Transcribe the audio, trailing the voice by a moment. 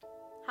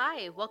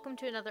Hi, welcome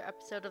to another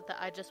episode of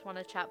the I Just Want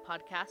to Chat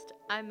podcast.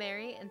 I'm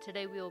Mary, and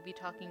today we will be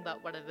talking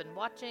about what I've been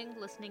watching,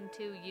 listening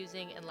to,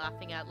 using, and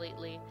laughing at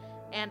lately.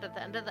 And at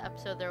the end of the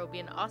episode, there will be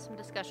an awesome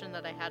discussion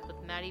that I had with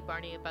Madi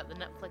Barney about the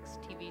Netflix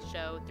TV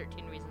show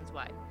 13 Reasons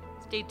Why.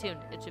 Stay tuned,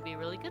 it should be a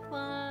really good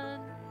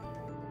one.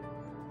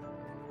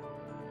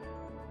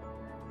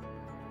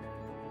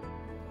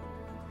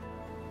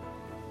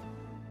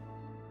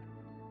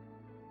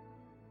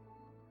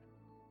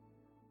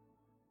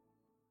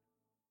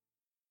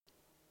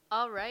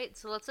 Alright,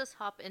 so let's just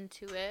hop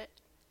into it.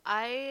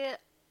 I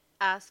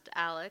asked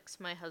Alex,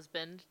 my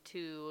husband,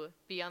 to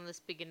be on this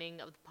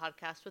beginning of the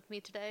podcast with me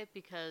today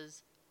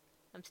because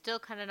I'm still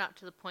kind of not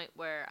to the point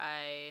where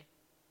I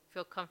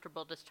feel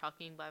comfortable just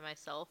talking by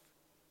myself.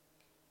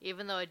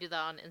 Even though I do that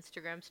on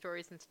Instagram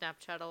stories and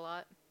Snapchat a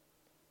lot.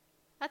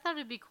 I thought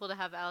it'd be cool to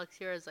have Alex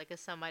here as like a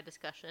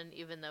semi-discussion,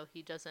 even though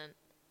he doesn't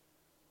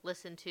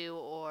listen to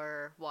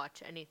or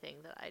watch anything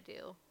that I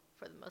do,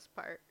 for the most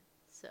part.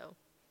 So,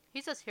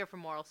 he's just here for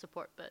moral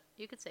support, but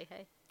you could say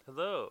hey.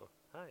 Hello.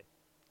 Hi.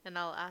 And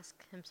I'll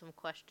ask him some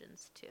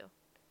questions, too,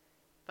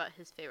 about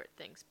his favorite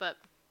things. But,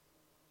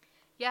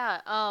 yeah,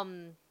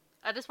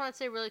 I just want to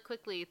say really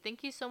quickly,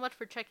 thank you so much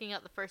for checking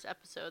out the first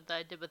episode that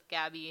I did with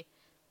Gabby.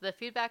 The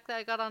feedback that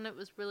I got on it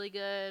was really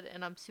good,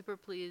 and I'm super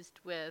pleased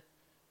with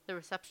the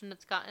reception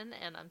it's gotten,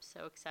 and I'm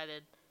so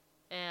excited.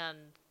 And,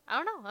 I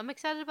don't know, I'm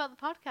excited about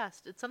the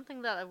podcast. It's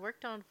something that I've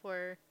worked on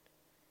for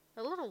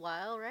a little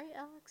while, right,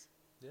 Alex?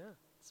 Yeah,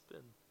 it's been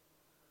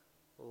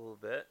a little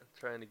bit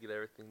trying to get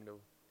everything to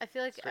I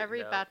feel like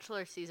every out.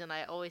 Bachelor season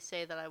I always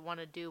say that I want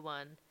to do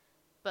one.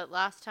 But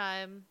last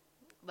time,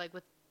 like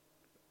with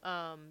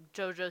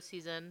JoJo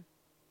season,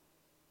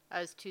 I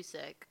was too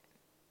sick.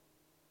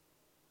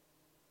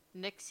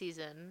 Nick's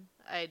season,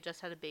 I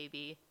just had a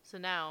baby. So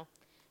now,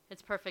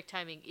 it's perfect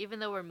timing. Even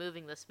though we're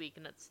moving this week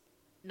and it's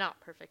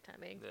not perfect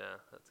timing. Yeah,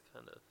 that's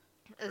kind of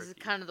This is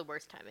tricky. kind of the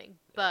worst timing.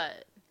 Yeah.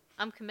 But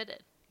I'm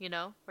committed, you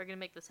know? We're going to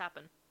make this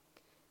happen.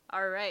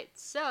 Alright,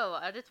 so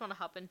I just want to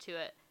hop into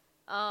it.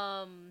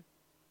 I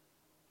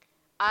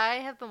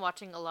have been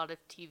watching a lot of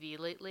TV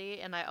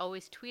lately, and I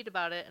always tweet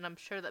about it, and I'm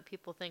sure that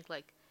people think,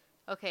 like,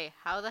 okay,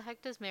 how the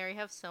heck does Mary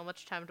have so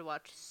much time to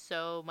watch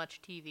so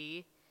much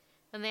TV?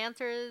 And the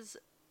answer is,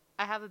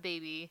 I have a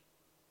baby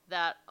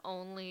that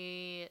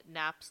only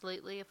naps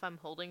lately if I'm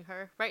holding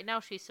her. Right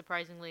now, she's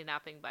surprisingly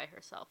napping by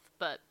herself,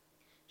 but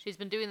she's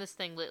been doing this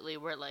thing lately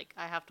where, like,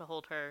 I have to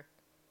hold her,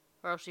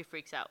 or else she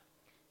freaks out.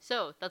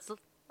 So, that's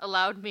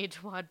allowed me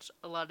to watch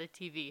a lot of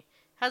TV.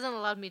 Hasn't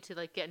allowed me to,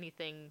 like, get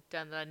anything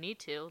done that I need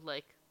to,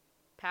 like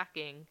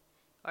packing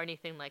or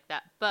anything like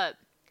that. But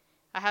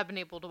I have been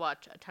able to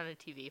watch a ton of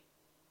TV.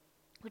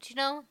 Which, you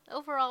know,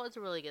 overall is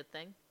a really good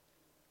thing.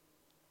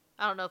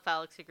 I don't know if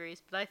Alex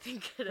agrees, but I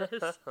think it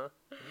is.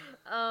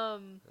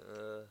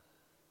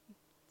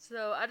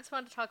 So I just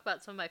wanted to talk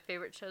about some of my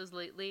favorite shows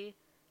lately.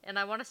 And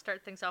I want to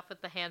start things off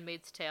with The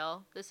Handmaid's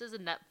Tale. This is a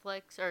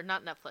Netflix, or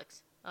not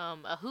Netflix,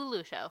 a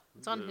Hulu show.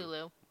 It's on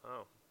Hulu.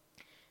 Wow.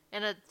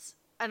 And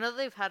I know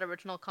they've had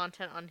original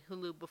content on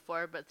Hulu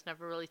before, but it's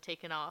never really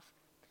taken off.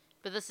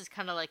 But this is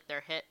kind of like their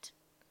hit.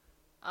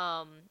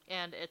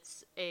 And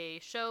it's a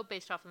show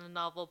based off of the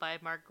novel by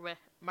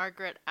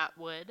Margaret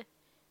Atwood.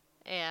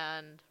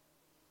 And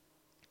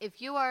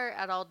if you are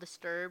at all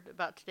disturbed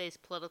about today's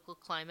political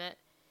climate,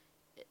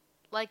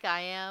 like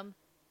I am,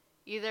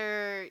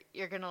 either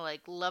you're going to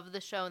like love the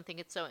show and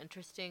think it's so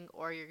interesting,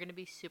 or you're going to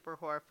be super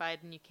horrified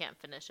and you can't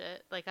finish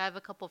it. Like I have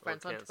a couple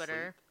friends on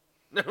Twitter.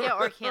 Yeah,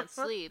 or can't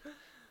sleep.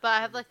 But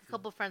I have like a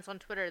couple friends on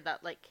Twitter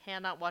that like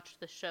cannot watch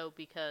the show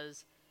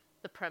because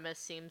the premise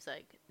seems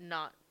like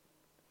not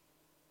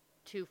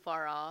too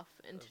far off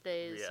in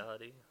today's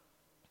reality.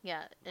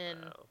 Yeah, in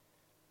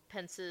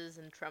Pence's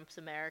and Trump's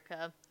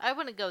America. I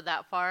wouldn't go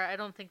that far. I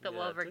don't think that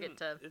we'll ever get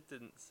to. It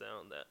didn't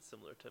sound that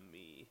similar to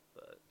me,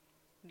 but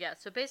yeah.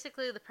 So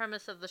basically, the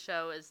premise of the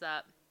show is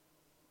that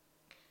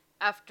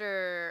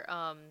after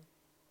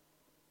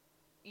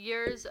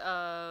years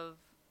of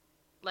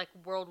like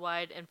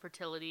worldwide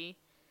infertility,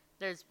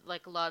 there's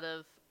like a lot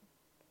of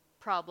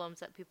problems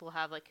that people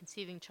have, like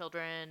conceiving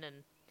children and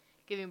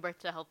giving birth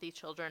to healthy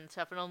children and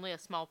stuff, and only a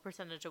small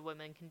percentage of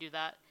women can do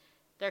that.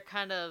 They're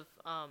kind of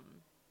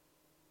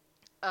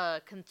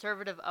a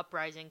conservative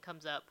uprising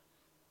comes up,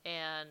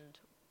 and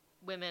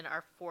women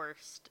are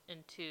forced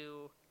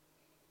into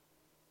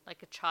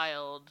like a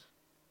child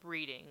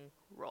breeding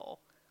role,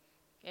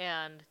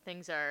 and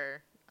things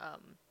are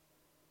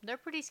they're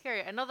pretty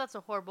scary. I know that's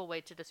a horrible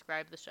way to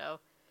describe the show,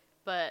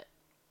 but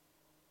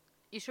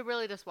you should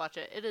really just watch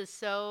it. It is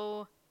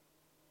so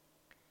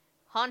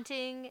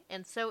haunting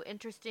and so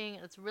interesting.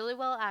 It's really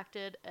well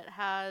acted. It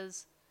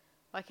has,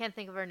 I can't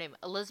think of her name,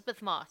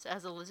 Elizabeth Moss. It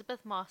has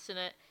Elizabeth Moss in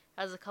it.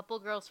 It has a couple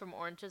girls from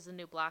Orange is the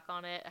New Black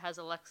on it. It has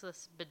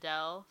Alexis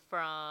Bledel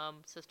from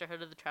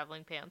Sisterhood of the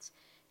Traveling Pants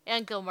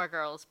and Gilmore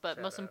Girls,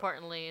 but most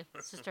importantly,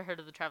 Sisterhood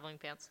of the Traveling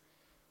Pants.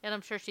 And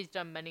I'm sure she's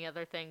done many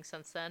other things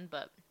since then,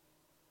 but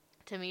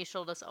to me,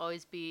 she'll just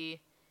always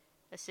be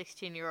a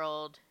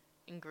 16-year-old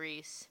in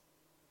Greece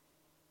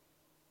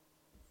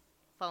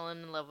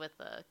fallen in love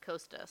with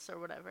Costas or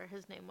whatever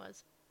his name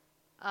was.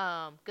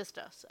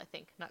 Gustos, I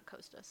think, not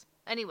Costas.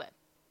 Anyway,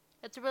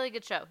 it's a really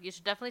good show. You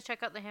should definitely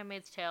check out The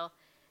Handmaid's Tale.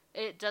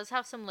 It does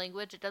have some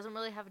language. It doesn't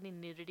really have any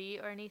nudity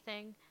or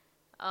anything.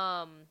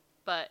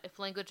 But if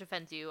language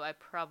offends you, I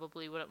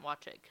probably wouldn't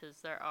watch it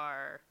because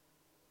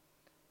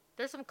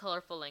there's some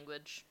colorful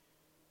language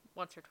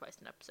once or twice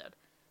an episode.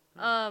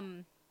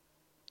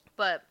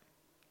 But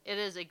it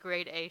is a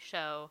grade A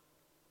show.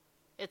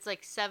 It's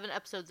like 7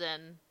 episodes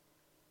in,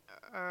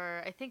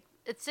 or I think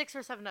it's 6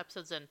 or 7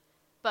 episodes in.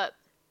 But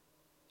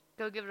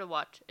go give it a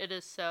watch. It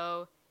is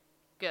so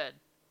good.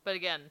 But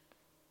again,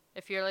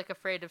 if you're like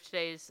afraid of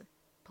today's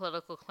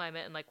political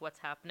climate and like what's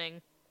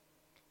happening,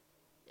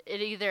 it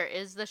either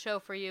is the show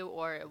for you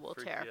or it will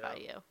terrify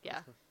you.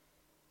 Yeah.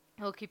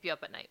 It'll keep you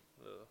up at night.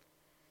 Ugh,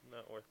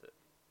 not worth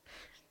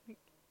it.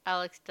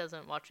 Alex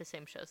doesn't watch the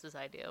same shows as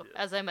I do, Yes,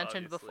 as I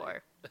mentioned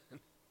before.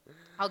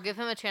 I'll give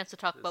him a chance to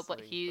talk about what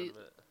he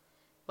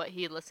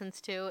listens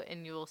to,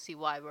 and you will see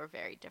why we're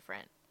very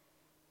different.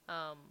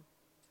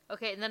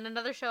 Okay, and then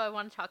another show I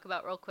want to talk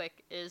about real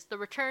quick is The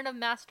Return of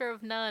Master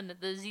of None,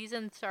 the Aziz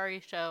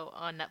Ansari show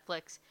on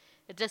Netflix.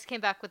 It just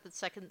came back with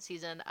its 2nd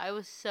season. I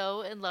was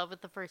so in love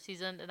with the 1st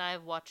season, and I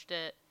have watched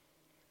it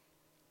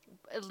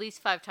at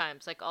least 5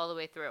 times, like all the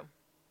way through.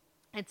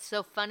 It's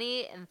so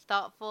funny and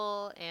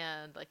thoughtful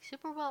and like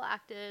super well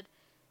acted,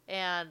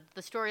 and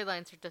the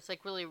storylines are just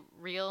like really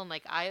real and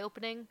like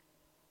eye-opening.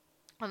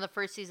 On the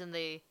 1st season,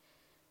 they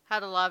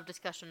had a lot of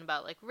discussion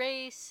about like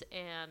race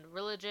and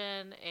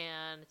religion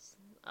and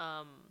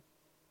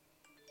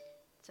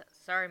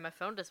sorry, my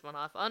phone just went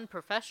off.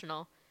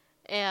 Unprofessional.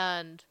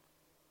 And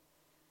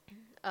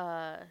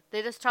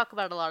they just talk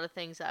about a lot of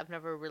things that I've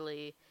never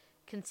really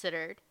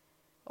considered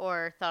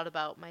or thought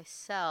about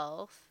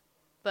myself.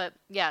 But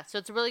yeah, so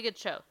it's a really good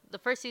show. The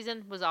 1st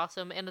season was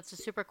awesome, and it's a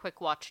super quick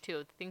watch too.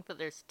 I think that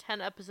there's 10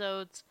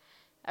 episodes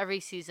every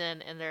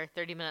season, and they're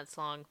 30 minutes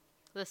long.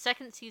 The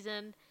 2nd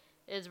season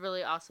is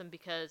really awesome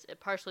because it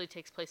partially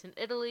takes place in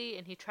Italy,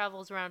 and he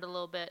travels around a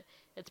little bit.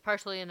 It's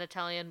partially in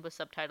Italian with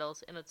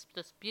subtitles, and it's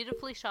just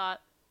beautifully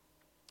shot.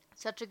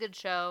 Such a good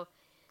show.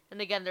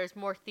 And again, there's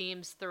more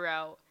themes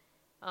throughout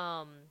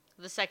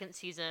the 2nd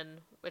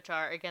season, which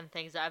are, again,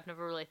 things that I've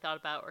never really thought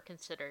about or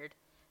considered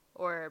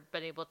or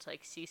been able to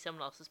like see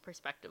someone else's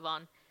perspective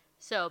on.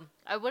 So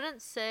I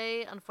wouldn't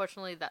say,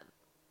 unfortunately, that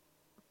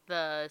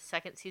the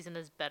 2nd season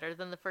is better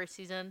than the 1st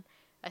season.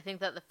 I think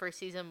that the 1st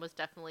season was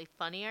definitely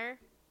funnier.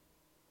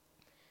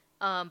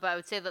 But I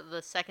would say that the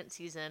 2nd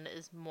season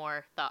is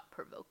more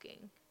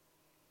thought-provoking.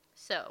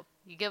 So,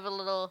 you give a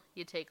little,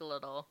 you take a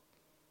little.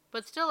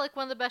 But still, like,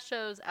 one of the best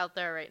shows out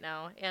there right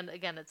now. And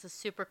again, it's a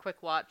super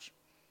quick watch.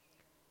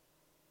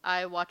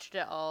 I watched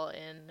it all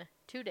in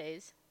 2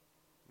 days.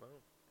 Wow,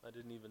 I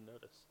didn't even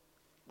notice.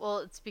 Well,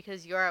 it's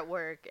because you're at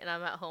work and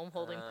I'm at home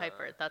holding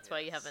Piper. That's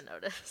why you haven't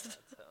noticed.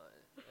 That's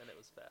how and it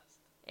was fast.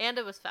 And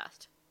it was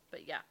fast.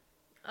 But yeah.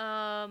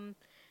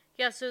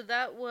 Yeah, so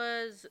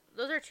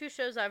those are 2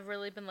 shows I've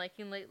really been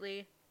liking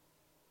lately.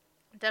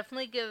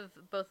 Definitely give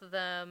both of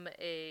them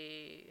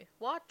a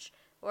watch,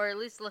 or at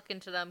least look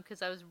into them,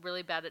 because I was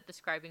really bad at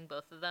describing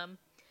both of them.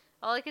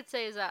 All I could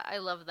say is that I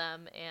love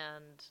them,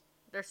 and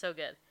they're so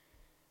good.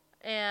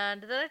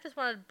 And then I just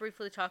want to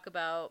briefly talk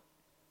about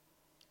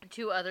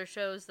 2 other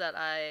shows that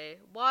I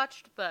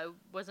watched, but I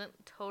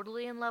wasn't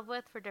totally in love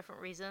with for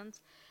different reasons.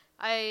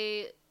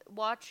 I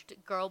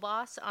watched Girl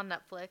Boss on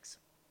Netflix.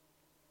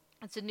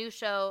 It's a new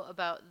show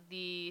about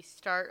the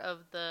start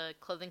of the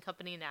clothing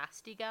company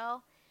Nasty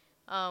Gal,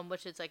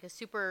 which is like a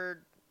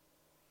super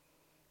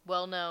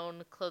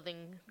well-known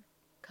clothing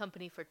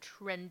company for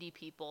trendy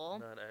people.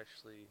 Not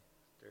actually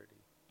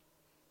dirty.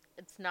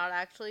 It's not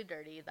actually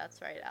dirty.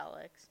 That's right,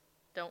 Alex.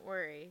 Don't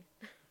worry.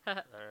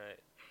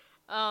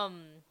 Alright.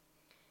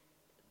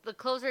 The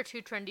clothes are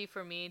too trendy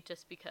for me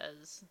just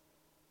because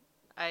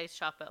I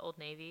shop at Old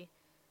Navy.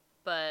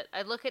 But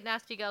I look at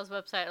Nasty Gal's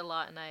website a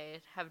lot, and I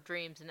have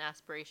dreams and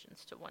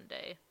aspirations to one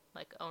day,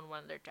 like, own one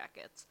of their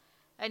jackets.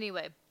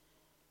 Anyway,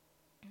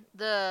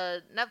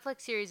 the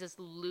Netflix series is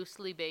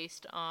loosely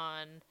based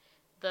on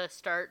the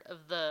start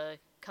of the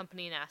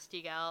company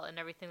Nasty Gal and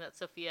everything that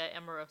Sophia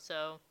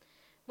Amoroso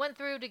went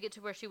through to get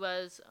to where she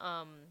was.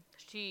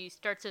 She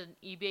starts at an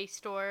eBay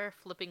store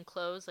flipping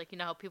clothes. Like, you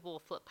know how people will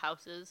flip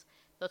houses?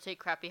 They'll take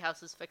crappy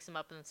houses, fix them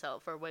up, and then sell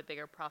it for a way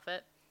bigger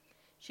profit.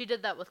 She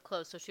did that with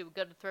clothes, so she would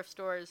go to thrift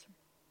stores,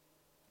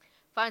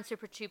 find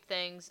super cheap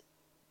things,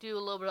 do a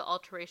little bit of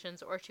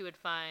alterations, or she would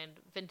find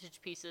vintage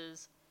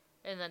pieces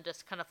and then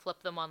just kind of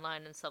flip them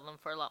online and sell them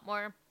for a lot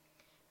more.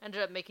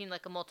 Ended up making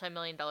like a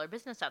multi-million-dollar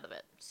business out of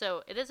it.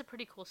 So it is a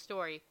pretty cool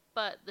story,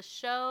 but the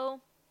show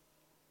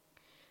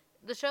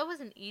was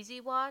an easy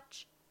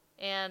watch,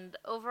 and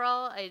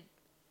overall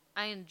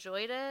I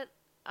enjoyed it.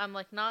 I'm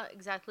like not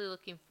exactly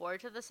looking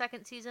forward to the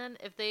 2nd season.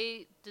 If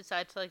they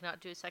decide to like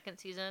not do a 2nd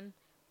season,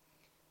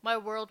 my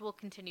world will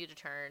continue to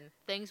turn.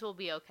 Things will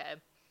be okay.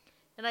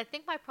 And I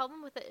think my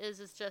problem with it is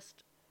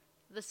just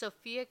the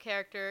Sophia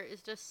character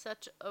is just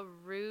such a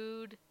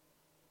rude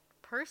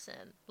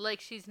person.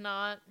 Like, she's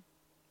not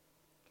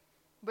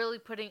really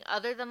putting,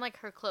 other than like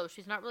her clothes,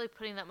 she's not really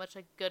putting that much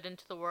like good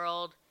into the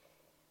world.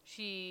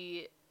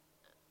 She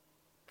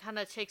kind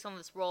of takes on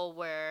this role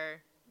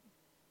where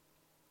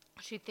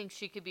she thinks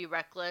she could be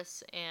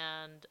reckless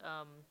and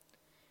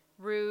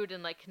rude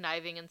and like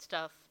conniving and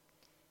stuff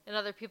in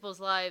other people's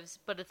lives,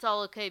 but it's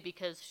all okay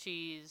because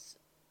she's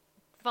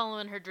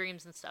following her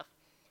dreams and stuff.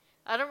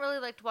 I don't really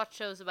like to watch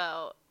shows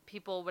about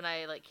people when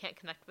I like can't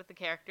connect with the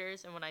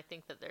characters and when I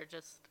think that they're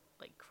just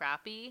like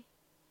crappy.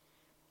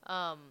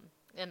 Um,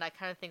 and I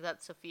kind of think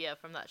that Sophia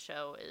from that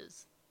show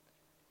is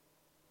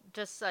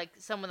just like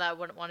someone that I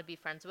wouldn't want to be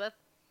friends with.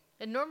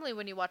 And normally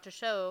when you watch a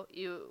show,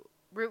 you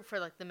root for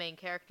like the main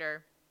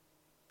character.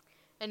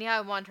 And yeah,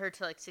 I want her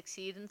to like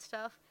succeed and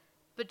stuff,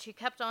 but she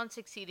kept on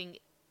succeeding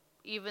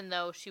even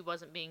though she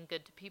wasn't being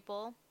good to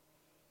people.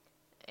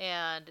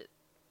 And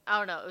I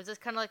don't know, it was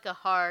just kind of like a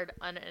hard,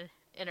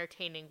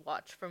 unentertaining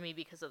watch for me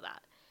because of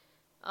that.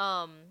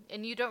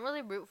 And you don't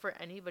really root for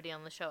anybody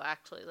on the show,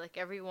 actually. Like,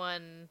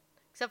 everyone,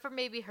 except for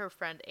maybe her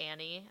friend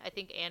Annie. I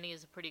think Annie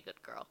is a pretty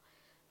good girl.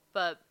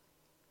 But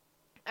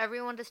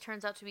everyone just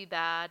turns out to be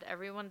bad.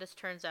 Everyone just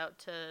turns out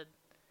to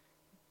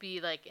be,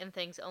 like, in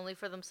things only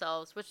for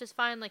themselves, which is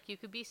fine. Like, you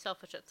could be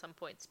selfish at some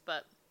points,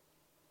 but,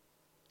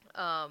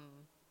 um,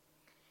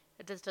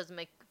 it just doesn't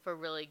make for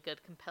really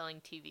good,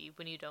 compelling TV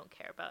when you don't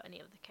care about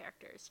any of the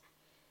characters.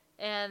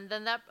 And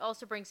then that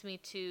also brings me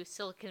to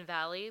Silicon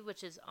Valley,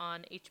 which is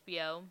on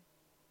HBO,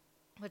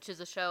 which is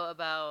a show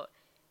about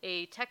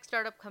a tech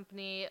startup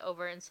company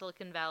over in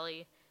Silicon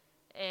Valley.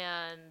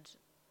 And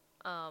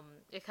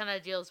it kind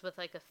of deals with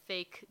like a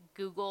fake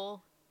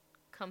Google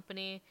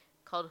company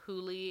called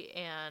Hooli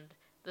and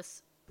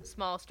this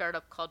small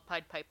startup called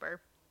Pied Piper,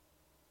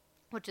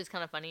 which is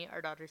kind of funny.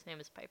 Our daughter's name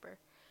is Piper.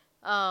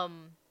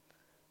 Um,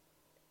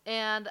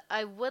 and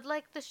I would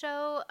like the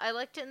show. I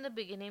liked it in the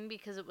beginning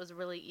because it was a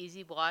really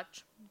easy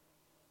watch.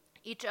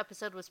 Each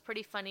episode was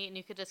pretty funny and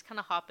you could just kind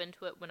of hop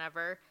into it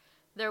whenever.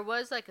 There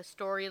was like a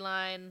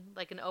storyline,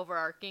 like an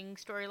overarching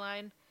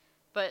storyline,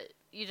 but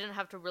you didn't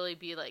have to really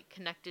be like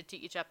connected to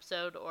each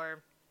episode,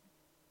 or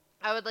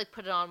I would like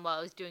put it on while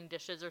I was doing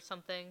dishes or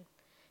something.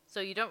 So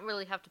you don't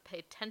really have to pay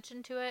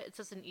attention to it. It's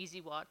just an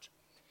easy watch.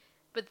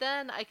 But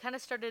then I kind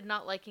of started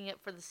not liking it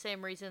for the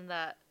same reason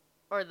that,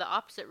 or the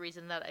opposite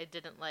reason that I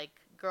didn't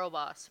like Girl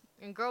Boss.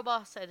 In Girl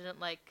Boss, I didn't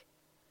like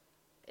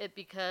it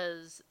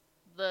because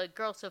the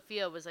girl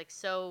Sophia was like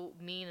so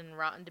mean and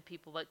rotten to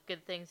people, but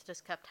good things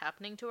just kept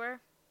happening to her.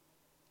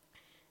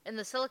 In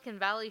the Silicon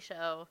Valley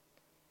show,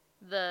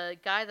 the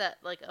guy that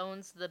like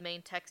owns the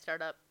main tech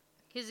startup,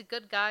 he's a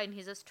good guy and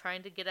he's just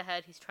trying to get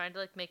ahead. He's trying to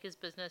like make his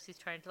business. He's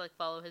trying to like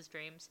follow his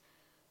dreams.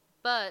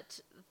 But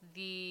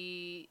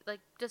the like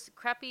just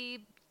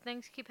crappy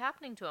things keep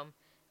happening to him.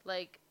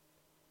 Like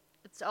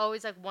it's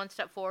always like one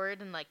step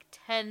forward and like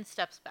 10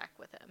 steps back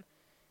with him.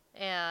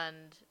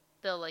 And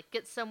they'll like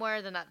get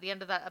somewhere, then at the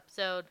end of that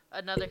episode,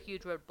 another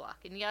huge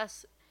roadblock. And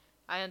yes,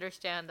 I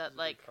understand that Is it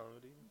like a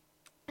comedy?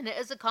 and it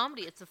is a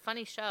comedy, it's a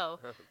funny show.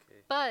 Okay.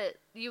 But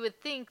you would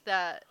think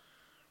that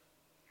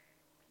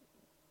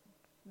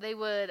they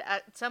would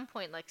at some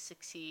point like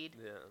succeed.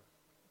 Yeah.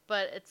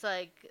 But it's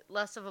like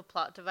less of a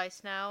plot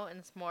device now, and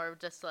it's more of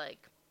just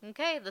like,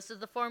 okay, this is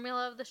the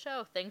formula of the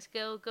show. Things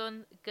go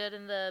going good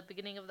in the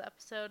beginning of the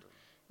episode,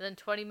 and then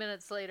 20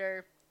 minutes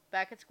later,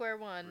 back at square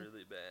one.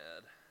 Really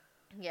bad.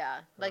 Yeah,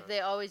 like they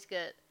always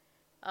get,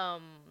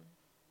 um,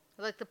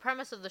 like the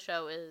premise of the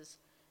show is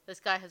this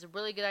guy has a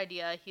really good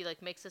idea. He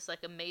like makes this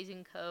like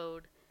amazing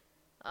code,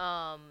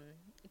 um,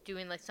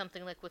 doing like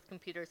something like with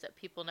computers that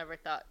people never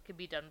thought could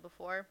be done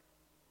before.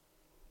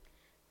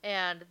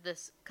 And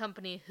this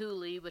company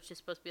Hooli, which is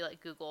supposed to be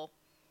like Google,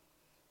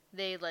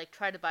 they like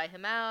try to buy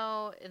him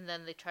out, and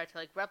then they try to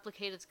like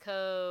replicate his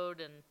code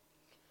and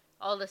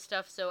all this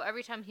stuff. So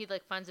every time he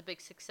like finds a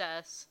big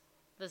success,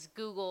 this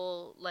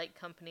Google like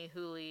company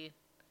Hooli,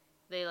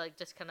 they like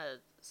just kind of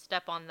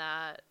step on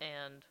that,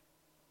 and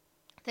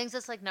things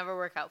just like never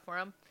work out for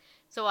him.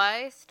 So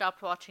I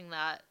stopped watching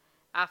that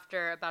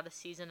after about a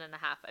season and a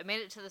half. I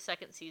made it to the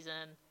second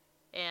season,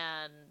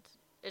 and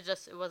it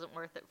wasn't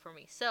worth it for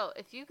me. So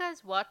if you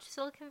guys watch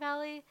Silicon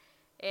Valley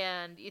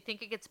and you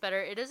think it gets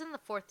better, it is in the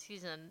fourth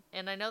season,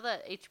 and I know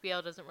that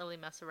HBO doesn't really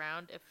mess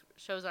around. If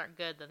shows aren't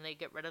good, then they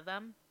get rid of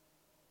them.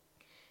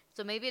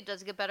 So maybe it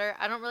does get better.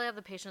 I don't really have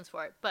the patience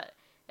for it, but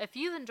if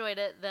you've enjoyed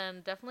it,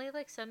 then definitely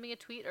like send me a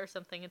tweet or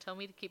something and tell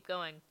me to keep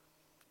going.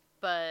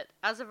 But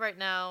as of right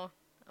now,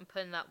 I'm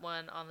putting that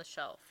one on the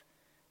shelf.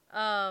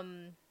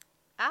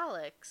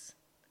 Alex,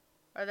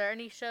 are there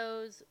any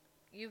shows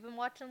you've been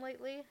watching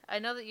lately? I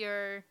know that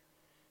you're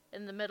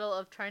in the middle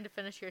of trying to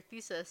finish your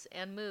thesis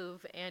and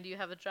move, and you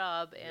have a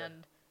job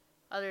and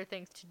other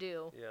things to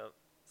do. Yeah.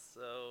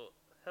 So,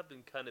 have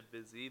been kind of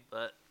busy,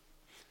 but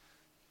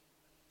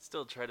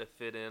still try to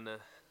fit in a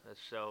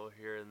show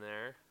here and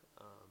there.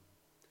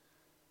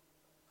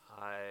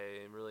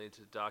 I'm really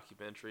into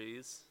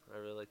documentaries. I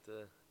really like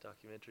the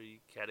documentary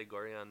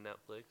category on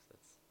Netflix.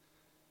 That's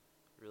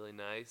really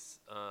nice.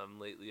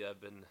 Lately, I've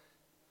been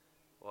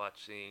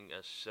watching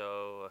a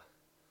show.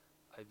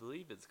 I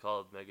believe it's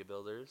called Mega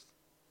Builders.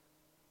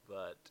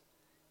 but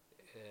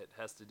it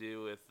has to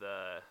do with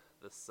the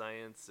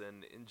science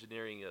and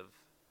engineering of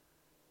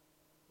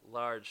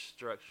large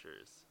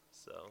structures.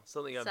 So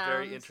something I'm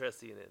very Sounds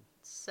interested in.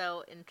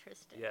 so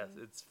interesting. Yes,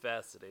 it's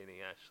fascinating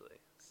actually.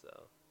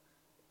 So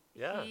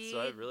yeah,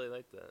 so I He really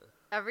like that.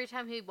 every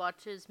time he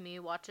watches me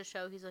watch a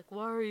show, he's like,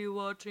 "Why are you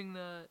watching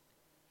that?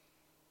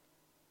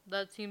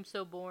 That seems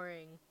so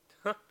boring."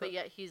 But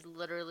yet he's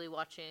literally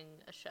watching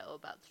a show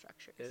about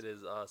structures. It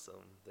is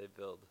awesome. They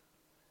build,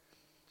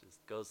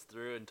 just goes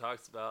through and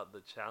talks about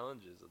the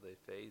challenges that they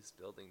face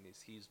building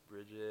these huge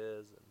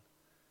bridges and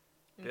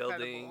Incredible.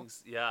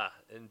 buildings. Yeah,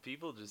 and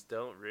people just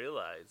don't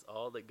realize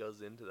all that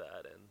goes into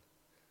that and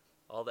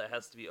all that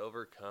has to be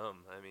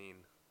overcome. I mean,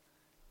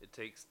 it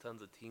takes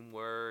tons of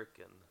teamwork,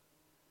 and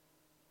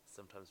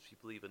sometimes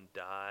people even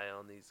die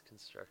on these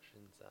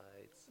construction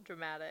sites.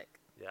 Dramatic.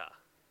 Yeah,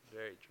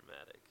 very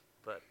dramatic.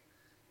 But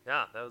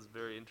yeah, that was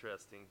very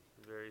interesting,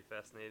 very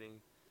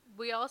fascinating.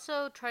 We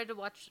also tried to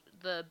watch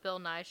the Bill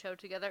Nye show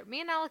together.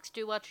 Me and Alex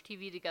do watch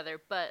TV together,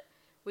 but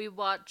we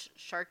watch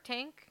Shark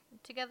Tank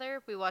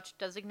together. We watch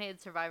Designated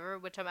Survivor,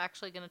 which I'm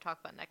actually going to talk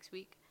about next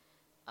week.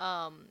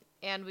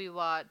 And we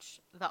watch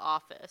The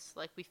Office.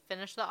 Like, we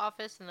finish The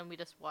Office and then we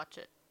just watch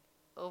it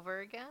over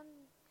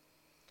again.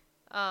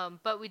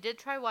 But we did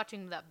try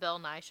watching that Bill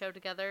Nye show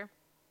together.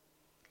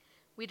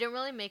 We didn't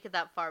really make it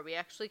that far. We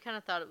actually kind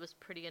of thought it was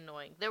pretty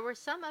annoying. There were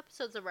some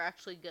episodes that were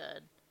actually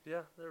good.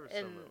 Yeah, there were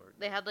And some that were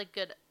they good. had, like,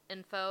 good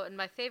info. And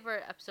my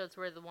favorite episodes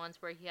were the ones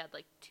where he had,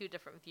 like, 2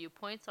 different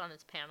viewpoints on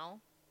his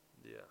panel.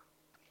 Yeah.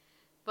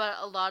 But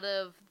a lot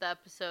of the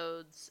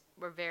episodes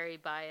were very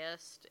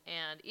biased.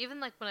 And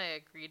even, like, when I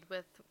agreed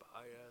with...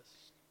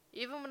 Bias.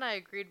 Even when I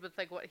agreed with,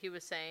 like, what he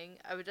was saying,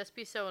 I would just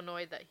be so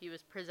annoyed that he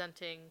was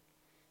presenting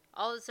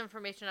all this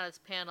information on his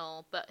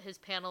panel, but his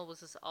panel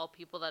was just all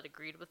people that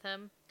agreed with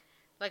him.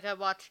 Like, I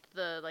watched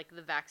the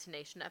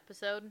vaccination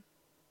episode,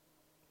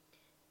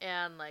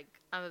 and, like,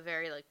 I'm a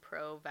very, like,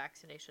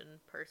 pro-vaccination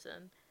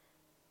person,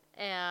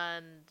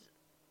 and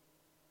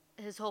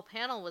his whole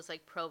panel was,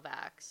 like,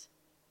 pro-vax,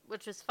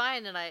 which was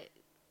fine, and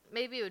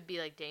maybe it would be,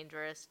 like,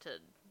 dangerous to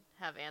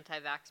have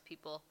anti-vax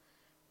people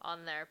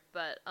on there,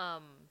 but,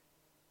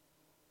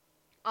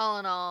 all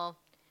in all,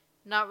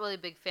 not really a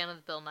big fan of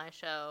the Bill Nye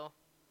show,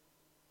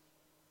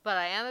 but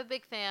I am a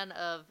big fan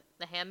of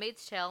The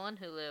Handmaid's Tale on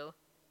Hulu,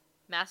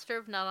 Master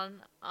of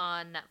None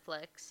on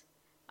Netflix.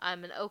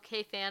 I'm an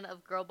okay fan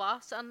of Girl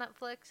Boss on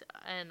Netflix,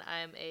 and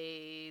I'm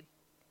a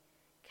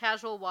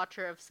casual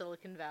watcher of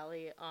Silicon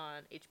Valley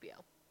on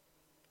HBO.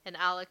 And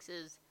Alex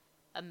is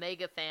a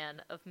mega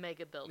fan of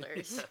Mega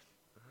Builders.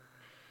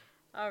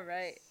 All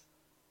right.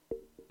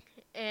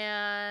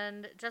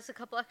 And just a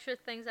couple extra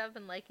things I've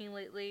been liking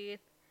lately.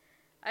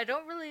 I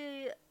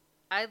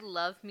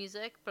love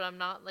music, but I'm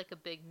not, like, a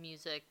big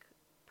music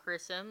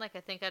person. Like,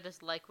 I think I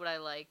just like what I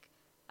like.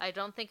 I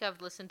don't think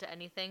I've listened to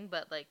anything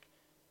but, like,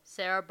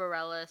 Sarah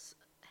Bareilles,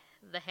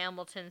 the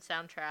Hamilton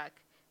soundtrack,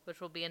 which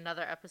will be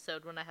another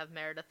episode when I have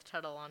Meredith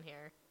Tuttle on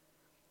here.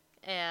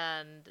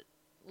 And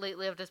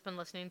lately I've just been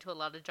listening to a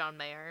lot of John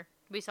Mayer.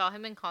 We saw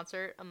him in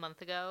concert a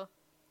month ago.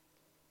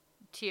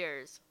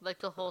 Tears, like,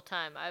 the whole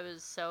time. I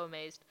was so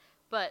amazed.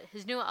 But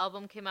his new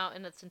album came out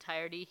in its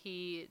entirety.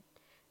 He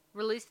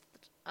released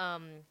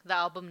the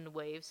album in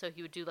waves, so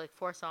he would do, like,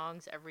 4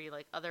 songs every,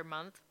 like, other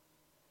month.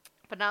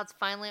 But now it's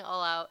finally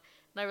all out,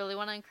 and I really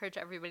want to encourage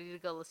everybody to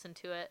go listen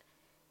to it.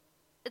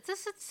 It's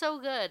so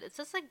good. It's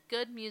just, like,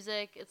 good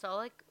music. It's all,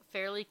 like,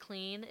 fairly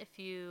clean if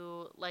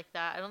you like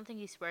that. I don't think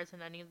he swears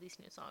in any of these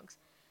new songs.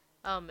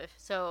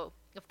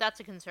 If that's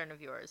a concern of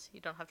yours,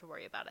 you don't have to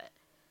worry about it.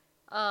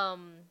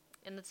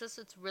 And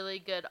it's really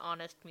good,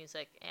 honest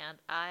music, and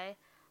I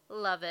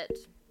love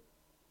it.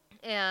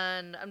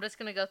 And I'm just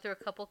gonna go through a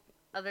couple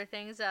other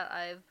things that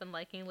I've been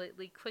liking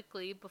lately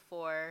quickly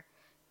before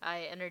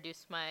I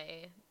introduce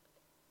my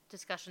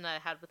discussion that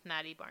I had with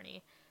Madi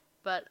Barney.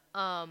 But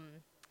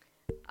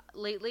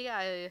lately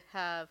I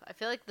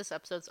feel like this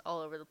episode's all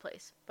over the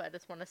place, but I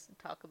just want to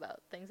talk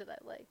about things that I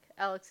like.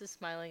 Alex is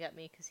smiling at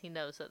me because he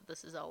knows that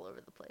this is all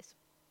over the place.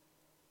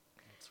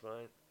 That's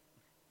fine.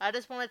 I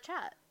just want to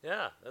chat.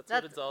 Yeah, that's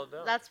what it's all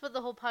about. That's what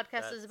the whole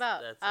podcast is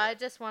about. I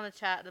just want to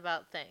chat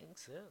about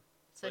things. Yeah.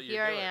 So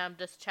here I am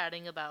just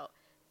chatting about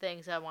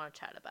things I want to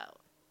chat about.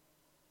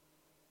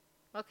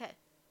 Okay.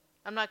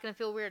 I'm not going to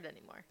feel weird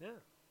anymore. Yeah,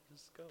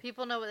 just go.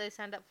 People know what they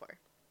signed up for.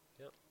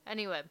 Yep.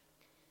 Anyway,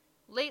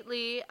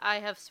 lately I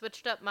have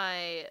switched up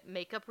my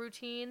makeup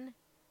routine,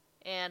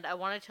 and I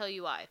want to tell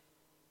you why.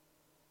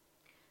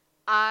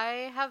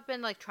 I have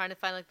been, like, trying to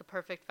find, like, the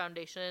perfect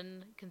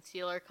foundation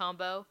concealer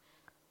combo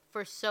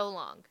for so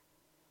long.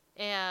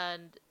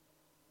 And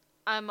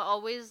I'm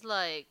always,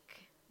 like,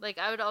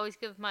 I would always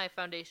give my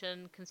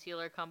foundation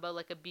concealer combo,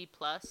 like, a B+.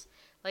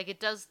 Like, it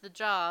does the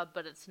job,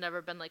 but it's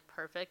never been, like,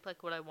 perfect,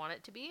 like, what I want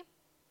it to be.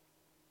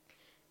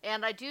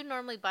 And I do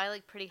normally buy,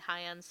 like, pretty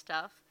high-end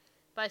stuff.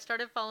 But I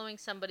started following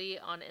somebody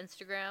on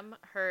Instagram.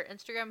 Her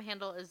Instagram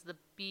handle is the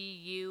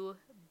BU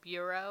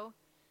Bureau.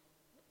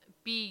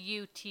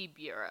 BUT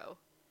Bureau.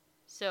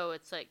 So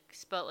it's, like,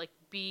 spelled, like,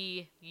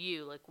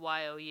 BU, like,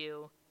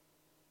 YOU,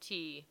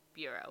 tea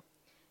bureau.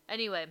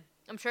 Anyway,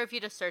 I'm sure if you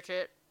just search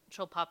it,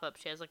 she'll pop up.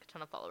 She has like a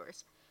ton of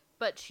followers.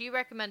 But she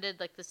recommended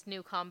like this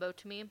new combo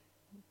to me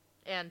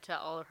and to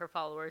all of her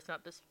followers,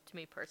 not just to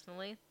me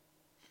personally.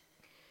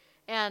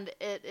 And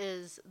it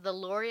is the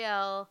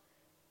L'Oreal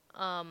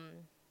um,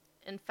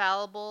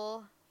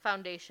 Infallible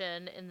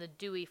Foundation in the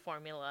Dewy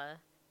formula,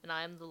 and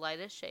I am the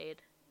lightest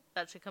shade.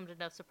 That should come to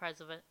no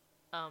surprise of it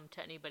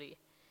to anybody.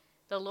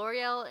 The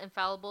L'Oreal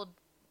Infallible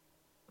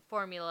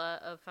formula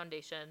of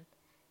foundation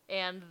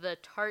and the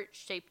Tarte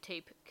Shape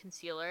Tape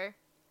concealer.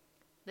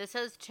 This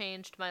has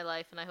changed my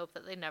life, and I hope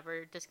that they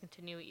never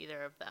discontinue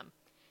either of them.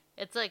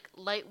 It's like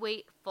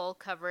lightweight, full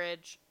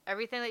coverage,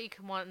 everything that you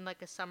can want in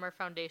like a summer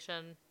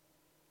foundation.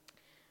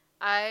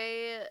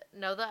 I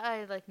know that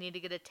I like need to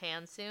get a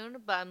tan soon,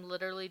 but I'm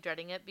literally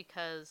dreading it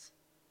because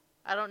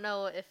I don't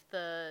know if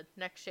the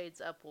next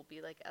shades up will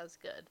be like as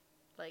good.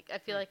 Like I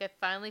feel like I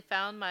finally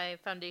found my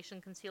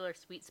foundation concealer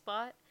sweet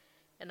spot,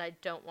 and I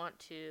don't want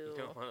to. You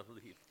don't want to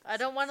leave. I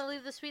don't want to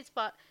leave the sweet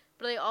spot,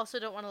 but I also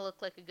don't want to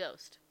look like a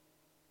ghost.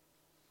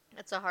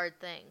 It's a hard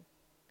thing.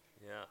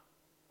 Yeah.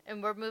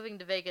 And we're moving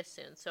to Vegas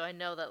soon, so I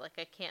know that like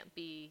I can't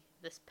be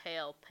this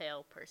pale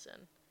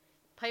person.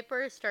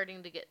 Piper is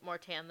starting to get more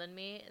tan than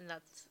me, and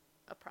that's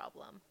a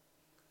problem.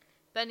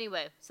 But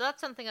anyway, so that's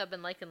something I've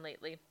been liking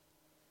lately.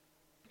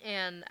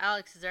 And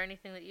Alex, is there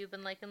anything that you've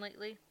been liking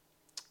lately?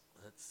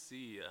 Let's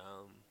see.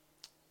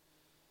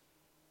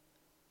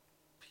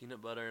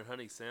 Peanut butter and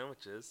honey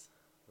sandwiches.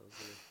 Those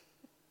are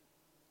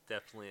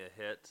definitely a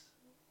hit.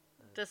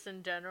 Just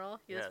in general?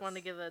 You Yes. just want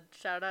to give a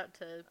shout out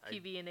to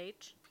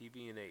PB&H?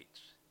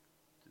 PB&H.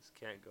 Just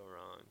can't go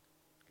wrong.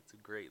 It's a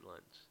great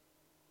lunch.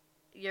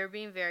 You're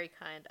being very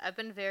kind. I've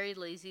been very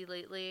lazy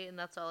lately, and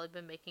that's all I've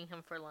been making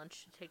him for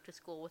lunch to take to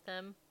school with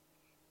him.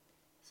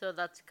 So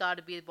that's got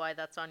to be why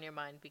that's on your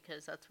mind,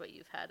 because that's what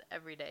you've had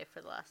every day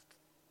for the last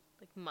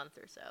like month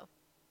or so.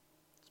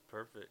 It's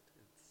perfect.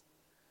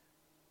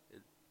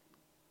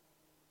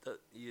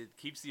 It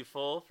keeps you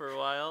full for a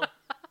while,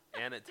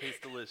 and it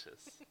tastes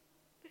delicious.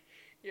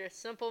 You're a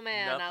simple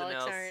man, Nothing Alex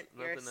else- Arndt.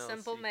 You're a nothing else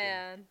simple you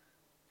man.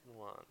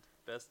 Want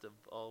best of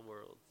all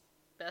worlds.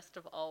 Best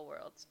of all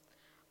worlds.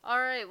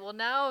 Alright, well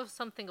now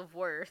something of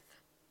worth.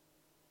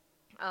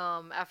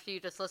 After you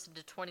just listened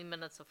to 20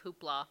 minutes of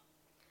hoopla,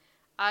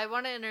 I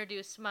want to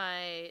introduce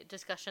my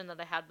discussion that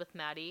I had with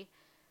Maddie.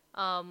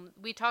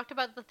 We talked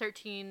about the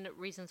 13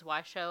 Reasons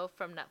Why show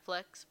from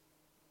Netflix.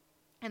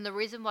 And the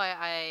reason why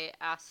I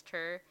asked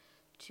her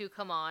to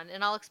come on,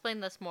 and I'll explain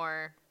this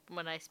more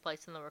when I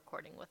splice in the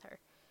recording with her.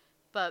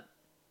 But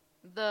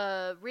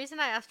the reason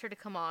I asked her to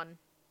come on,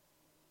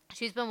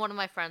 she's been one of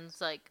my friends,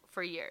 like,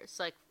 for years.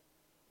 Like,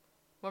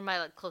 one of my,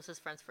 like,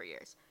 closest friends for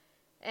years.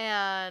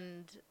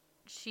 And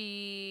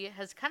she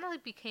has kind of,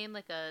 like, became,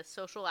 like, a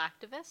social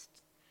activist,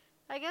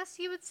 I guess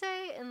you would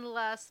say, in the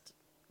last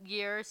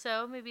year or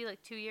so, maybe,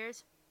 like, 2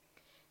 years.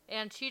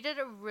 And she did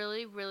a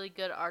really, really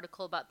good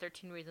article about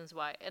 13 Reasons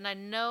Why. And I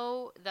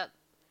know that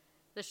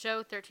the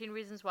show 13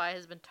 Reasons Why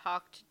has been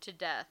talked to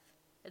death.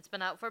 It's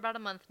been out for about a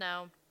month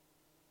now.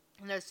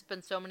 And there's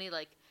been so many,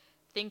 like,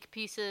 think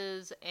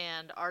pieces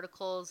and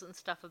articles and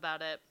stuff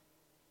about it.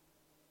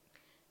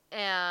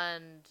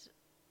 And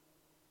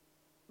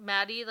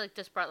Maddie, like,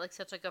 just brought, like,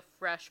 such, like, a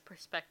fresh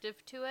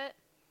perspective to it.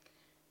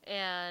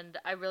 And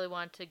I really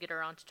wanted to get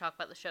her on to talk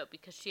about the show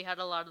because she had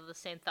a lot of the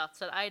same thoughts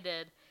that I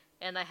did.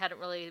 And I hadn't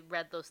really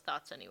read those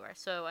thoughts anywhere.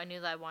 So I knew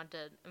that I wanted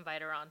to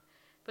invite her on.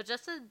 But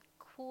just a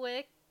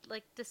quick,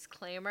 like,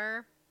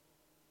 disclaimer.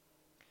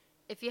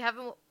 If you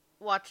haven't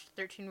watched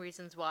 13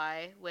 Reasons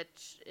Why,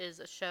 which is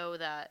a show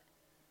that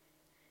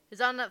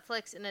is on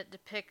Netflix and it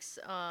depicts,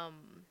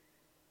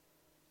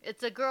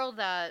 it's a girl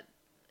that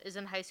is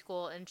in high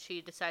school and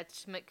she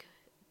decides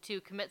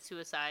to commit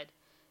suicide.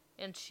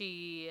 And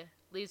she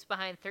leaves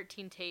behind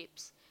 13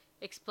 tapes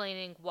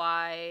explaining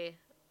why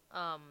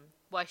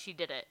she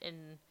did it.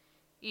 And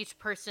each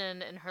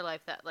person in her life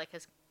that, like,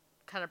 has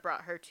kind of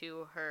brought her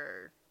to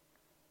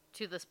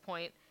this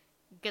point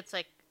gets,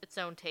 like, its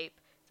own tape.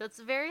 So it's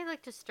a very,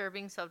 like,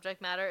 disturbing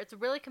subject matter. It's a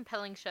really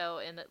compelling show,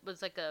 and it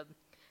was, like, a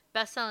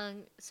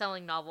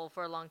best-selling novel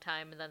for a long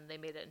time, and then they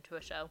made it into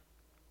a show.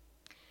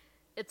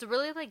 It's a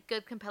really, like,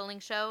 good,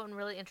 compelling show, and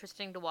really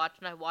interesting to watch,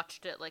 and I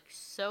watched it, like,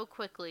 so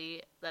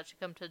quickly that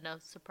should come to no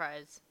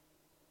surprise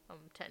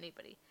to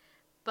anybody.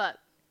 But,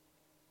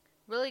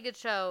 really good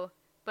show.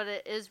 But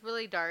it is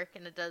really dark,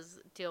 and it does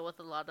deal with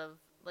a lot of,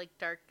 like,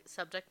 dark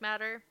subject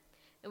matter.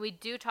 And we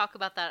do talk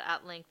about that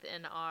at length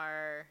in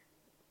our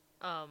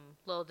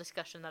little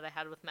discussion that I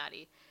had with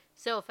Maddie.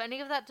 So if any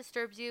of that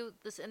disturbs you,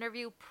 this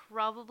interview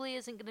probably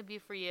isn't going to be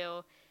for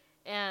you.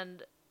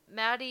 And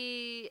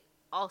Maddie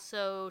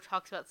also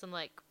talks about some,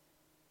 like,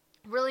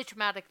 really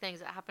traumatic things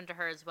that happened to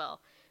her as well.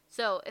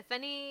 So if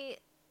any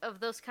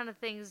of those kind of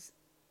things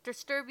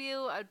disturb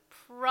you, I'd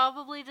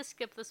probably just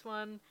skip this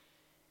one.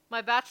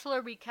 My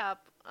Bachelor recap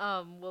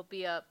will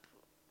be up,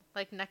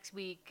 like, next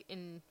week,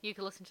 and you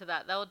can listen to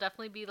that. That will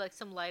definitely be, like,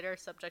 some lighter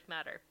subject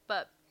matter.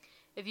 But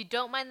if you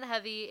don't mind the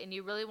heavy and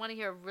you really want to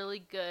hear a really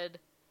good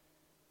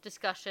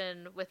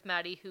discussion with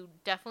Maddie, who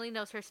definitely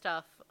knows her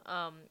stuff,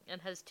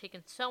 and has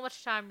taken so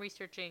much time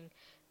researching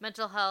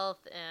mental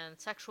health and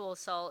sexual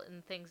assault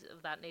and things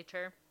of that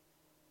nature.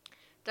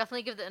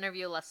 Definitely give the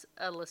interview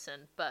a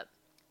listen, but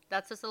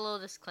that's just a little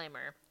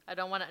disclaimer. I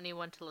don't want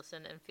anyone to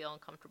listen and feel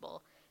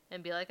uncomfortable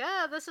and be like,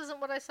 this isn't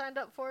what I signed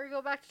up for.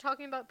 Go back to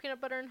talking about peanut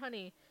butter and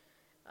honey.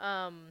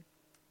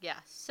 Yeah,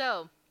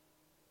 so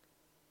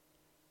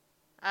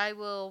I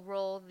will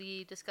roll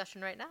the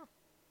discussion right now.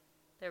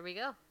 There we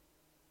go.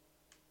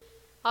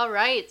 All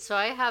right, so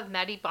I have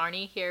Madi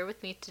Barney here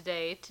with me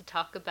today to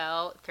talk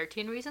about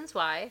 13 Reasons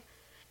Why.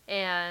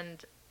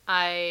 And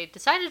I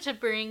decided to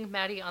bring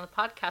Madi on the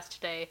podcast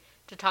today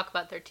to talk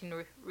about 13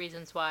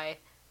 Reasons Why.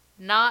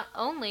 Not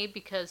only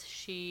because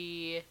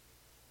she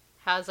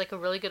has like a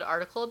really good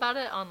article about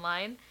it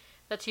online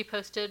that she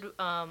posted,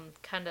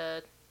 kind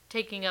of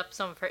taking up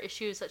some of her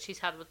issues that she's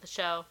had with the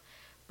show,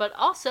 but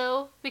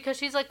also because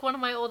she's like one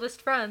of my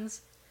oldest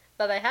friends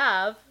that I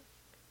have.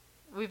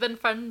 We've been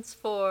friends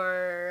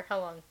for how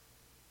long?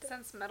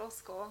 Since middle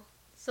school.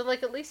 So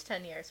like at least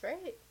 10 years,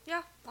 right?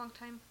 Yeah, long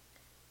time.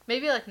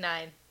 Maybe like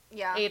 9.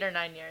 Yeah. 8 or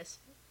 9 years.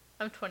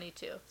 I'm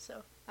 22,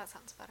 so. That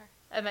sounds better.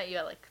 I met you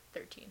at like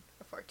 13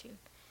 or 14.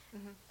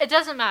 Mm-hmm. It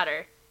doesn't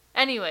matter.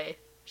 Anyway,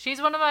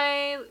 she's one of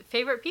my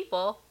favorite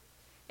people.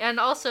 And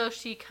also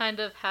she kind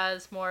of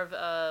has more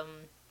of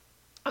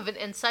an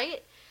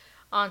insight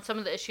on some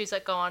of the issues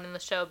that go on in the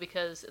show,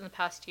 because in the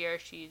past year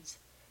she's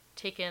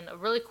taken a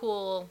really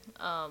cool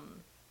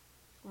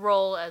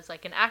role as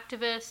like an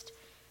activist,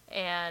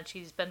 and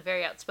she's been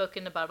very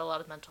outspoken about a lot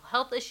of mental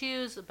health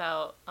issues,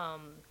 about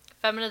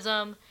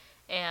feminism,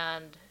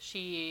 and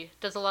she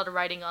does a lot of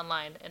writing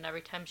online, and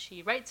every time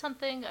she writes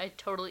something, I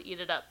totally eat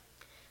it up.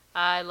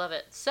 I love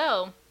it.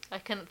 So I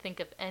couldn't think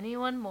of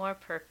anyone more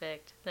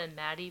perfect than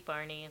Madi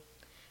Barney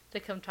to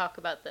come talk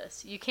about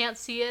this. You can't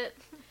see it,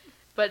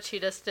 but she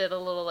just did a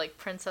little like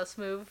princess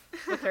move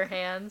with her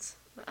hands,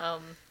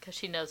 because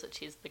she knows that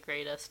she's the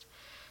greatest.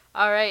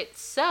 All right,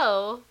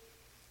 so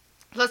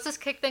let's just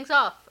kick things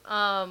off.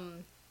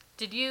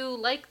 Did you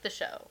like the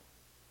show?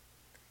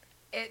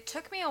 It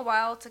took me a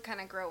while to kind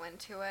of grow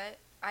into it.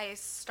 I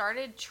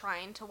started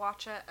trying to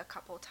watch it a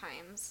couple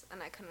times,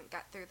 and I couldn't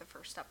get through the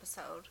first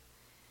episode.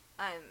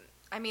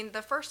 I mean,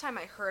 the first time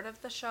I heard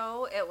of the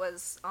show, it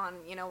was on,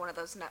 one of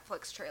those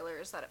Netflix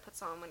trailers that it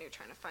puts on when you're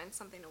trying to find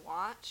something to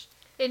watch.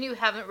 And you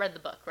haven't read the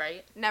book,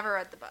 right? Never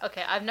read the book.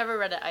 Okay, I've never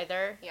read it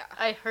either. Yeah.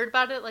 I heard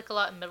about it like a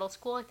lot in middle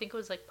school. I think it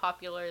was like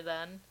popular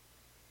then,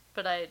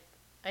 but I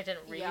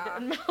didn't read it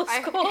in middle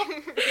school.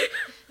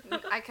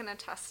 I can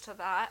attest to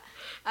that.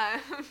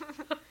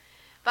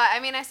 But I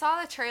mean, I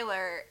saw the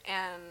trailer,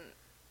 and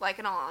like,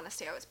 in all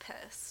honesty, I was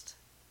pissed.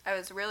 I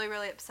was really,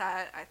 really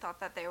upset. I thought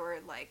that they were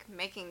like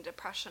making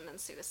depression and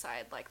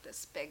suicide like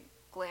this big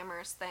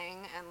glamorous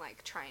thing, and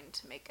like trying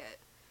to make it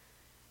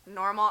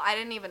normal. I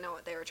didn't even know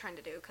what they were trying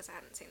to do because I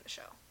hadn't seen the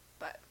show.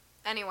 But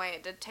anyway,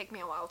 it did take me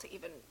a while to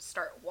even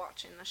start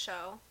watching the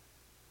show.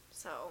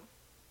 So.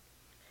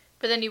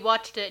 But then you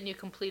watched it and you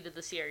completed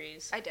the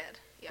series. I did.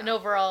 Yeah. And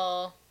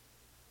overall,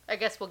 I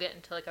guess we'll get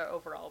into like our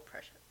overall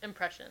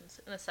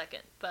impressions in a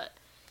second. But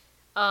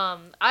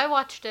I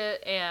watched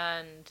it,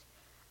 and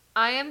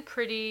I am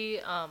pretty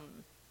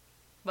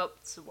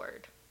what's the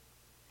word?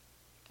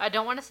 I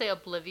don't want to say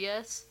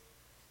oblivious,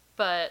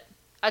 but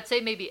I'd say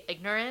maybe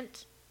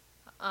ignorant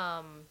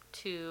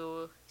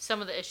to some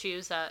of the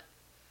issues that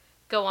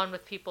go on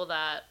with people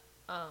that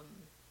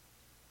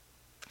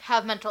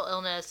have mental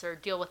illness or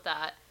deal with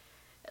that.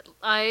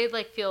 I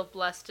like feel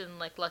blessed and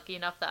like lucky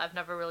enough that I've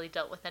never really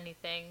dealt with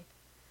anything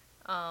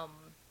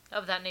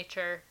of that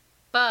nature,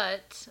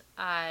 but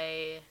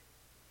I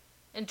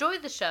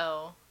enjoyed the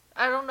show.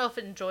 I don't know if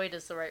enjoyed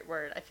is the right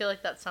word. I feel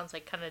like that sounds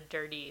like kind of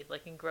dirty,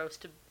 like, and gross,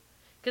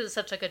 because it's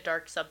such like a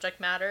dark subject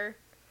matter.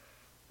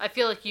 I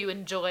feel like you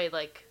enjoy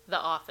like The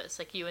Office,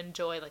 like you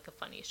enjoy like a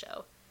funny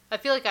show. I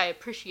feel like I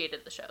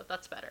appreciated the show.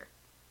 That's better.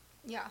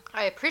 Yeah.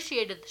 I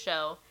appreciated the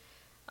show,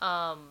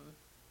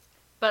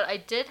 but I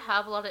did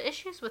have a lot of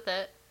issues with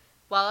it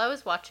while I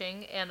was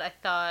watching, and I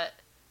thought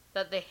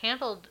that they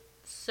handled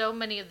so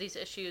many of these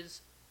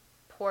issues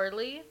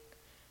poorly,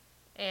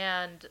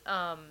 and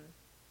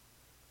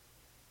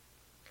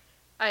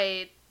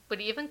I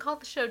would even call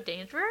the show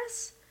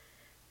dangerous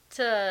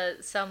to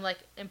some like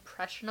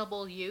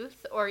impressionable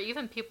youth, or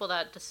even people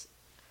that just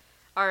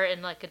are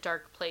in like a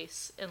dark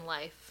place in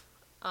life,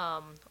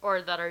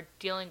 or that are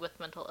dealing with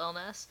mental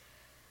illness.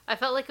 I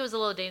felt like it was a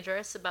little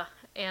dangerous,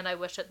 and I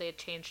wish that they had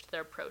changed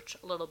their approach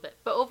a little bit.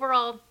 But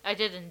overall, I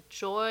did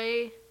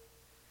enjoy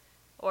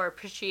or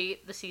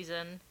appreciate the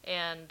season,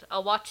 and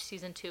I'll watch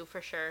season 2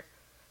 for sure.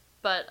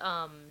 But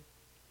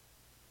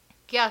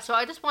yeah, so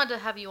I just wanted to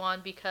have you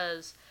on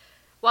because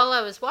while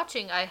I was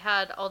watching, I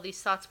had all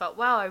these thoughts about,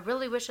 wow, I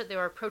really wish that they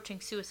were approaching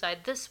suicide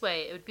this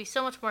way. It would be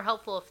so much more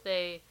helpful if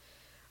they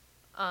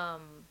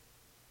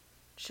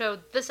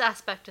showed this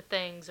aspect of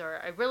things, or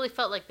I really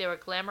felt like they were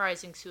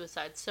glamorizing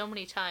suicide so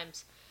many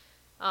times,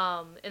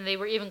 and they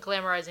were even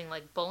glamorizing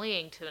like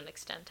bullying to an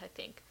extent, I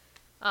think.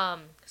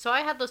 So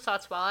I had those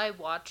thoughts while I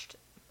watched,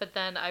 but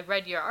then I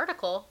read your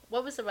article.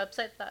 What was the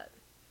website that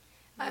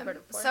you wrote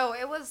it for? So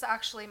it was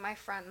actually my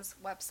friend's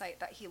website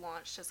that he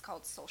launched. It's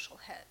called Social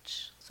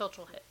Hitch.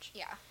 Social Hitch.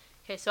 Yeah.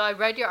 Okay, so I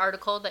read your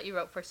article that you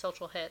wrote for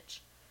Social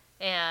Hitch,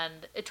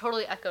 and it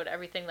totally echoed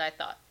everything that I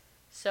thought.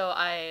 So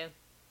I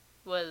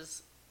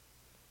was...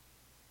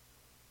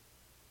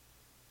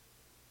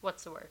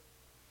 What's the word?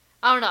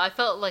 I don't know. I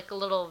felt like a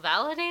little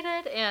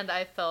validated, and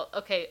I felt,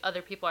 okay,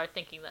 other people are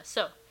thinking this.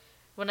 So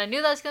when I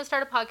knew that I was going to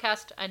start a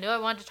podcast, I knew I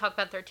wanted to talk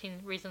about 13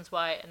 Reasons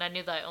Why, and I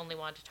knew that I only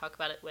wanted to talk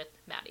about it with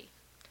Maddie.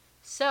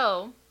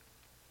 So,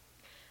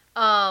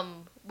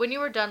 when you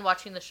were done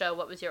watching the show,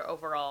 what was your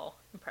overall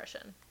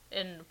impression?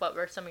 And what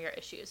were some of your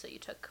issues that you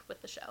took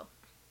with the show?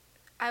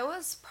 I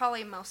was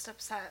probably most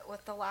upset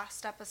with the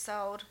last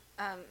episode.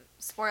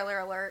 Spoiler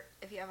alert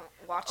if you haven't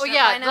watched it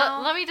by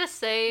now. Let me just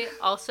say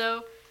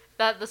also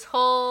that this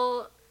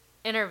whole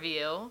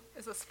interview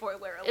is a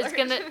spoiler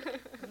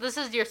alert. This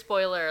is your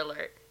spoiler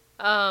alert.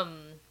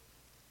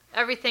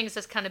 Everything's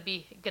just kind of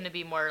gonna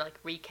be more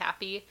like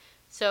recappy.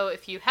 So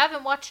if you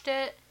haven't watched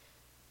it,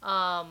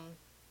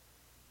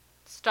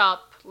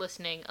 stop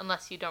listening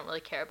unless you don't really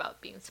care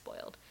about being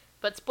spoiled.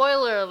 But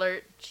spoiler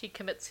alert, she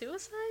commits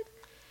suicide?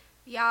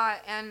 Yeah,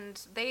 and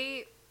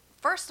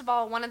first of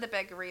all, one of the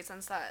big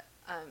reasons that,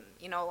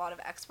 a lot of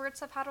experts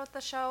have had with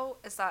the show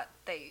is that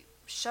they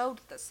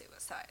showed the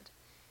suicide.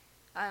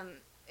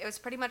 It was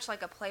pretty much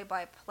like a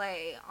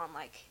play-by-play on,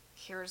 like,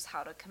 here's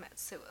how to commit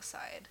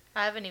suicide.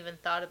 I haven't even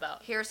thought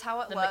about here's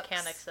how it the looks.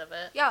 Mechanics of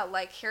it. Yeah,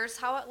 like, here's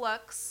how it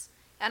looks.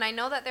 And I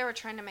know that they were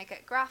trying to make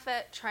it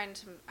graphic,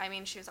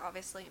 she was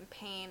obviously in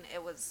pain.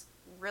 It was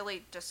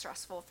really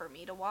distressful for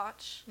me to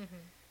watch. Mm-hmm.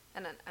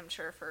 And I'm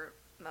sure for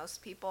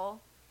most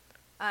people.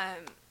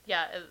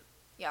 Yeah,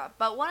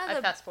 but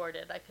I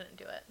fast-forwarded. I couldn't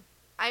do it.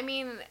 I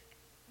mean,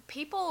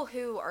 people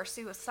who are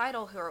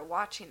suicidal who are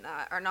watching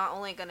that are not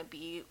only going to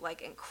be,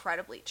 like,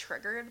 incredibly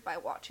triggered by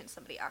watching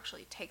somebody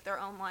actually take their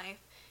own life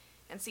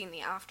and seeing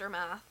the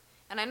aftermath.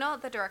 And I know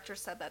that the director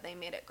said that they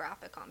made it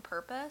graphic on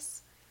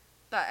purpose,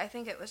 but I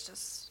think it was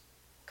just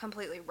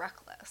completely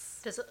reckless.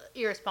 Just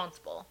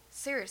irresponsible.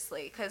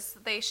 Seriously, because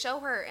they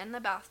show her in the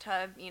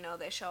bathtub,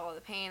 they show all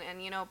the pain,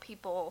 and,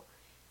 people...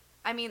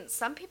 I mean,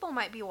 some people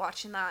might be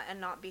watching that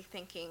and not be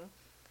thinking,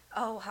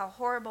 oh, how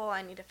horrible,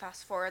 I need to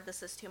fast forward,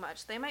 this is too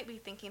much. They might be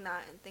thinking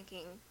that and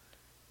thinking,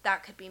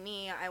 that could be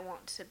me, I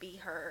want to be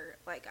her,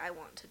 like, I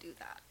want to do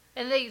that.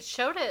 And they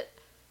showed it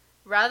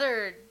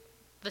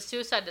the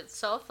suicide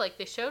itself, like,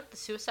 they showed the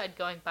suicide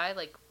going by,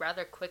 like,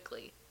 rather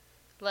quickly.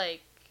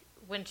 Like,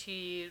 when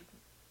she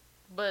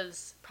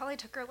was... Probably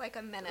took her, like,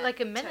 a minute.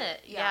 Like a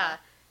minute, yeah.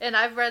 And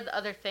I've read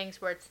other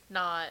things where it's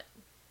not...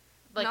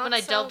 Like, not when I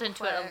so delved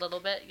into quick. it a little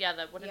bit,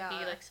 that wouldn't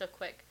be, like, so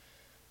quick.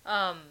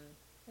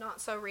 Not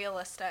so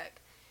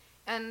realistic.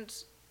 And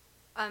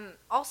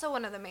also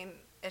one of the main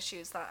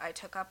issues that I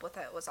took up with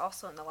it was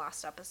also in the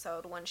last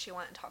episode when she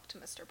went and talked to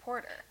Mr.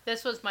 Porter.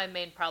 This was my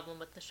main problem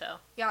with the show.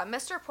 Yeah,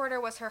 Mr.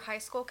 Porter was her high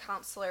school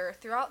counselor.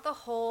 Throughout the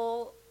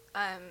whole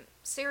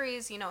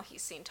series,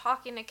 he's seen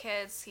talking to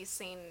kids. He's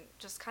seen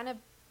just kind of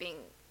being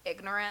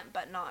ignorant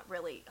but not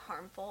really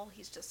harmful.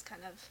 He's just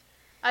kind of...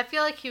 I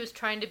feel like he was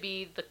trying to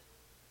be the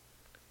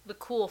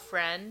cool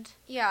friend.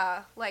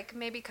 Yeah, like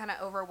maybe kind of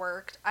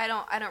overworked. I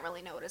don't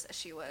really know what his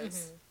issue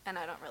was, and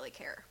I don't really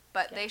care.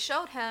 But they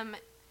showed him,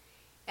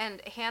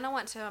 and Hannah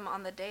went to him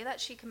on the day that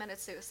she committed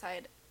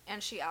suicide,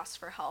 and she asked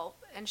for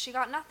help, and she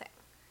got nothing.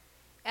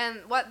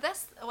 And what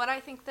I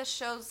think this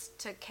shows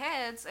to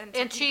kids and to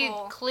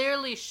people... She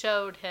clearly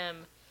showed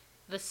him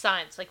the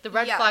signs. Like, the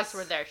red flags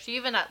were there. She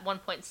even at one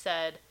point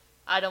said,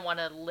 I don't want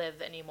to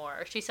live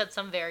anymore. Or she said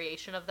some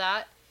variation of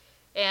that.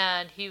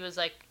 And he was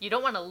like, you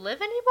don't want to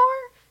live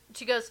anymore?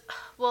 She goes,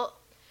 well,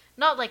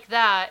 not like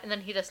that, and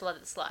then he just let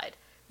it slide.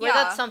 Where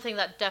that's something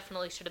that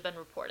definitely should have been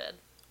reported.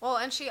 Well,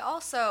 and she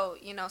also,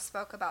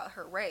 spoke about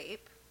her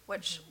rape,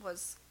 which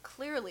was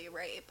clearly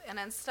rape, and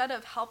instead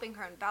of helping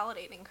her and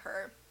validating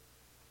her,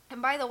 and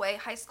by the way,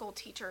 high school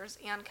teachers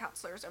and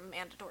counselors are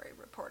mandatory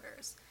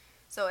reporters.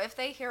 So if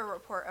they hear a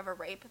report of a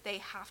rape, they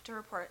have to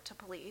report it to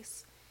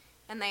police,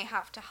 and they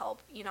have to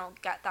help,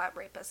 get that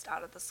rapist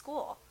out of the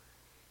school.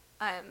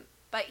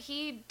 But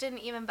he didn't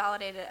even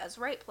validate it as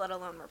rape, let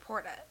alone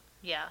report it.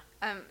 Yeah.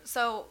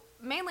 So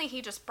mainly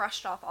he just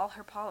brushed off all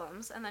her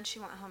problems, and then she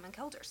went home and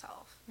killed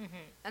herself.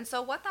 Mm-hmm. And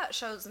so what that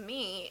shows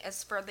me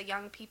is for the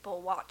young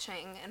people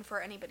watching, and for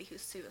anybody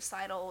who's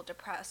suicidal,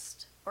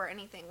 depressed, or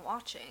anything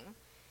watching,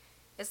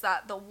 is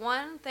that the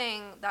one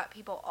thing that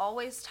people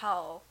always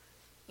tell,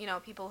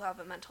 people who have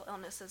a mental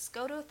illness is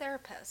go to a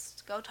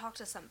therapist, go talk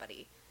to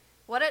somebody.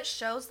 What it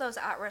shows those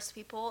at-risk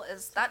people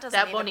is that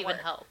won't even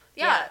help.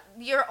 Yeah,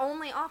 your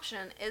only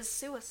option is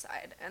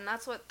suicide, and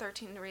that's what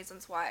 13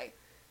 Reasons Why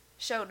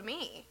showed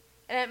me.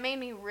 And it made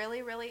me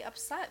really, really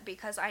upset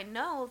because I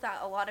know that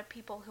a lot of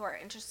people who are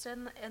interested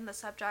in the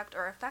subject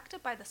or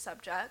affected by the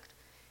subject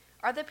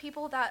are the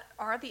people that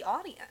are the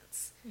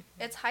audience.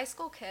 Mm-hmm. It's high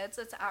school kids,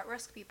 it's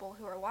at-risk people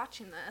who are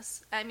watching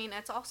this. I mean,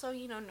 it's also,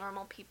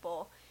 normal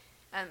people.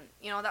 And,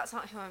 that's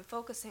not who I'm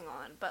focusing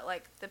on. But,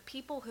 like, the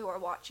people who are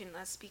watching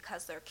this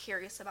because they're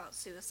curious about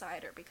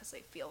suicide or because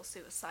they feel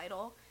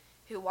suicidal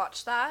who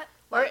watch that.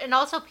 Like, and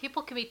also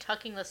people can be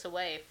tucking this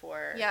away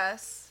for...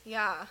 Yes,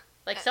 yeah.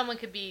 Like, someone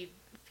could be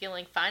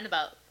feeling fine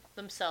about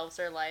themselves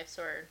or lives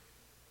or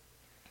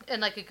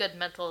in, like, a good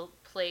mental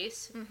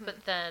place. Mm-hmm.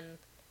 But then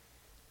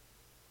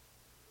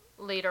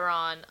later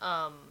on,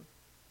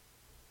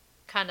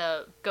 kind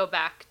of go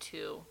back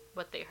to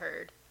what they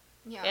heard.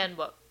 Yeah. And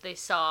what they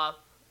saw.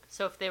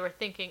 So if they were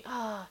thinking,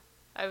 I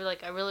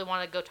really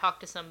want to go talk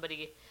to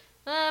somebody,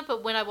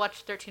 but when I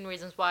watched 13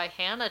 Reasons Why,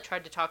 Hannah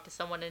tried to talk to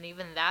someone, and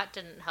even that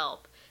didn't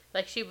help.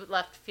 Like, she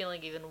left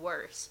feeling even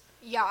worse.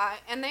 Yeah,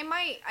 and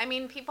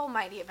people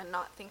might even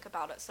not think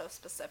about it so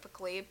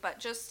specifically, but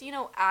just,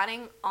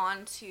 adding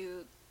on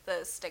to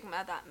the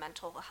stigma that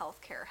mental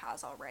health care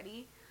has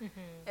already,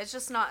 it's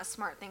just not a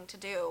smart thing to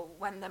do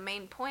when the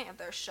main point of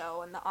their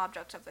show and the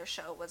object of their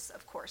show was,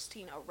 of course,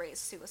 to, raise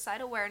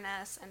suicide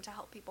awareness and to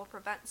help people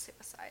prevent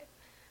suicide.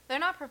 They're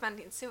not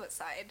preventing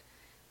suicide.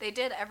 They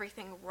did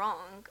everything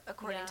wrong,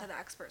 according to the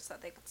experts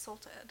that they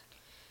consulted.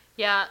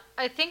 Yeah,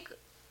 I think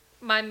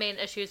my main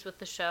issues with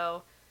the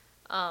show,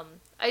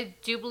 I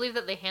do believe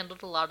that they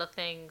handled a lot of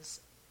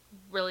things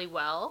really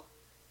well.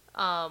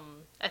 I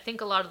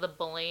think a lot of the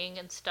bullying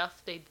and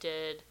stuff they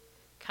did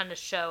kind of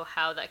show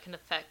how that can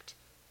affect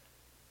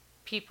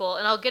people,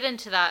 and I'll get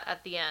into that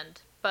at the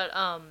end. But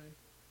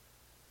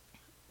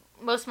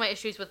most of my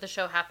issues with the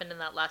show happened in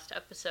that last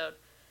episode.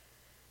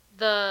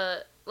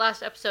 The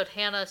last episode,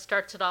 Hannah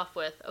starts it off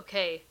with,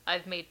 okay,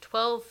 I've made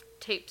 12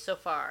 tapes so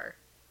far,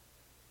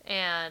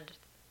 and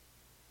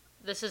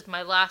this is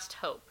my last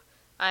hope.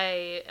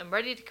 I am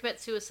ready to commit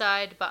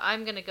suicide, but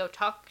I'm going to go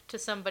talk to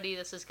somebody.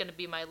 This is going to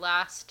be my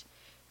last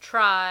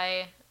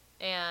try,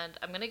 and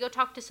I'm going to go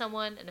talk to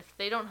someone, and if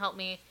they don't help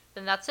me,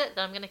 then that's it.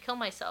 Then I'm going to kill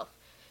myself.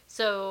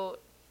 So,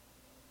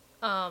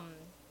 and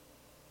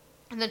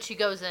then she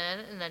goes in,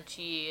 and then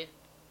she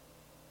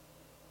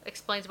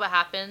explains what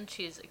happened.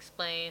 She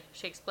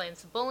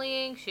explains the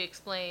bullying. She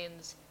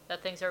explains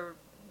that things are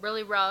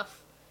really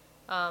rough.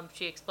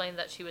 She explained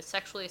that she was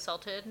sexually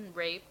assaulted and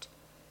raped,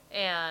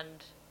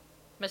 and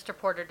Mr.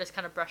 Porter just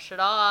kind of brushed it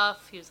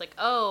off. He was like,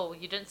 oh,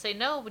 you didn't say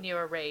no when you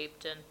were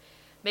raped, and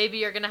maybe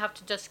you're going to have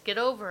to just get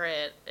over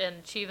it.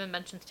 And she even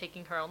mentions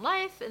taking her own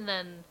life, and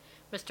then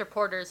Mr.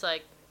 Porter's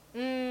like,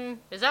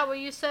 is that what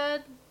you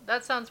said?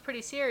 That sounds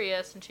pretty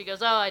serious. And she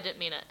goes, oh, I didn't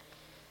mean it.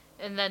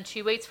 And then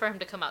she waits for him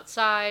to come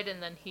outside,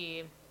 and then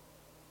he,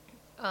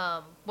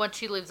 once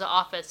she leaves the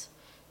office,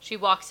 she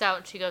walks out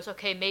and she goes,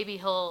 okay, maybe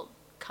he'll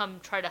come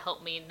try to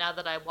help me now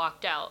that I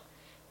walked out.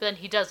 But then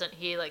he doesn't.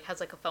 He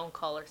has a phone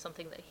call or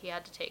something that he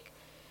had to take.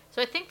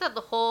 So I think that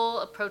the whole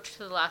approach to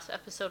the last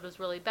episode was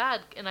really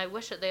bad, and I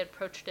wish that they had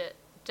approached it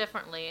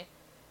differently.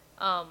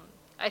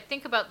 I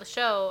think about the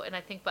show, and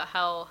I think about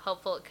how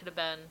helpful it could have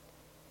been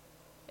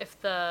if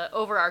the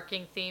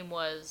overarching theme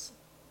was,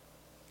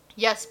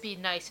 yes, be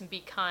nice and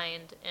be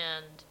kind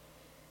and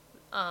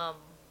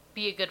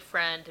be a good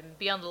friend and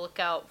be on the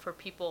lookout for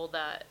people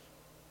that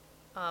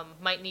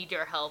might need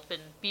your help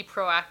and be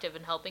proactive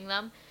in helping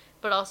them.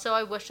 But also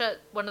I wish that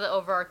one of the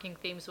overarching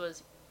themes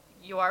was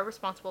you are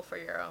responsible for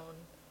your own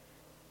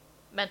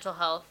mental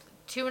health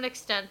to an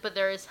extent, but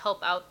there is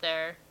help out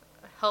there,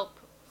 help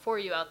for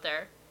you out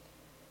there.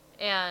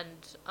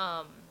 And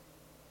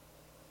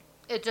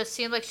it just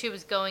seemed like she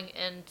was going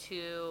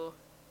into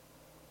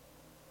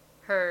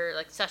her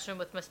session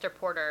with Mr.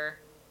 Porter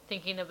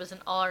thinking it was an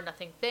all or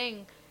nothing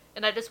thing,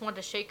 and I just wanted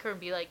to shake her and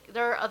be like,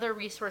 there are other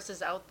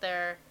resources out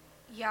there.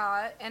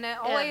 Yeah, and it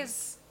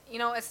always,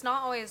 it's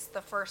not always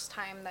the first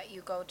time that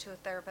you go to a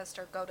therapist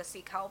or go to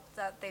seek help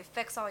that they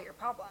fix all your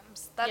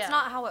problems. That's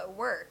not how it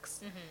works.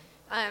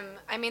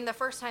 Mm-hmm. The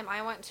first time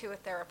I went to a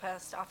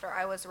therapist after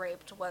I was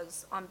raped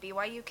was on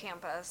BYU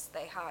campus.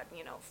 They had,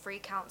 free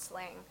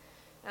counseling.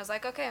 And I was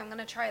like, okay, I'm going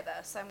to try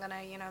this. I'm going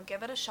to,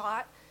 give it a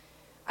shot.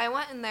 I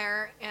went in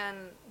there, and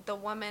the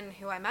woman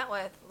who I met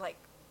with,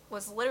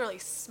 was literally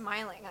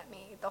smiling at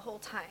me the whole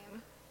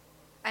time.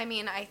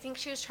 I think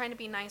she was trying to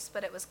be nice,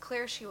 but it was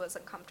clear she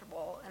wasn't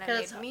comfortable, and it made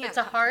me uncomfortable. It's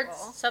a hard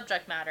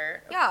subject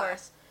matter, of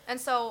course. And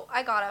so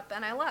I got up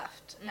and I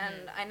left, Mm-hmm.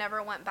 and I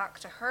never went back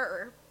to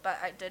her, but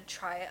I did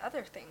try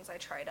other things. I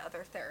tried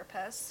other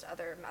therapists,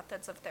 other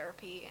methods of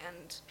therapy,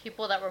 and...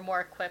 people that were more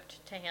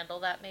equipped to handle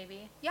that,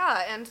 maybe?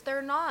 Yeah, and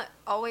they're not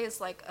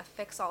always, a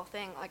fix-all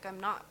thing. I'm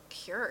not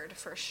cured,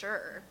 for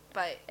sure,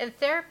 but... And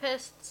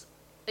therapists,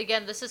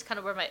 again, this is kind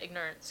of where my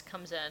ignorance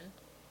comes in.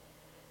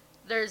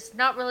 There's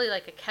not really,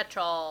 a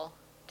catch-all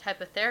type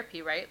of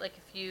therapy, right?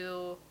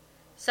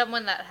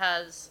 Someone that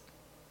has...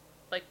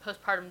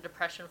 postpartum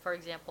depression, for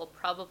example,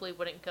 probably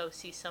wouldn't go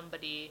see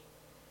somebody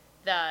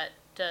that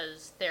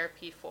does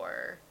therapy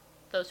for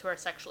those who are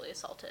sexually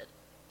assaulted.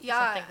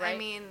 Yeah,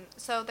 right?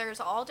 so there's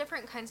all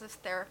different kinds of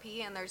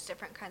therapy, and there's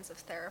different kinds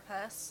of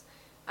therapists.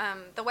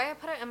 The way I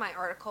put it in my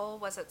article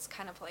was it's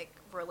kind of like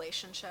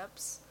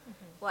relationships.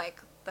 Mm-hmm.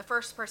 Like, the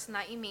first person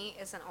that you meet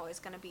isn't always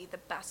going to be the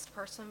best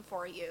person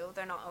for you.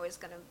 They're not always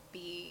going to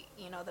be,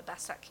 the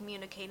best at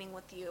communicating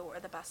with you or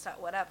the best at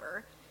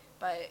whatever.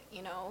 But,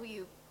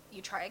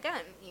 you try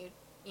again.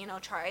 You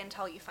try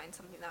until you find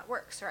something that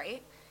works,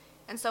 right?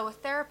 And so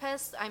with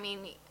therapists, I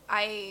mean,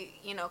 I,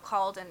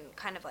 called and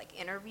kind of like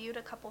interviewed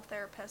a couple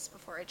therapists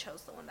before I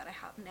chose the one that I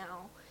have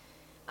now.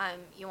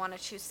 You want to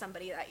choose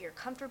somebody that you're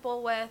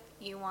comfortable with.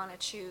 You want to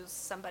choose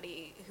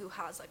somebody who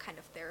has a kind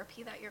of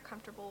therapy that you're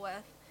comfortable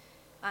with.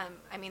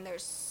 I mean,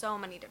 there's so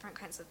many different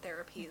kinds of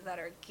therapy that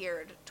are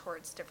geared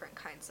towards different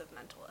kinds of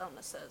mental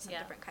illnesses and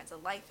different kinds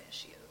of life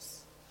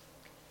issues.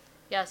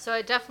 Yeah, so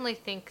I definitely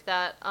think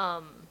that,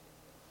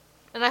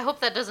 and I hope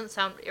that doesn't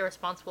sound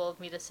irresponsible of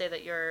me to say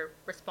that you're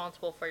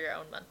responsible for your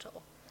own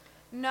mental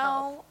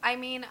health. I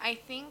mean, I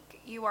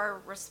think you are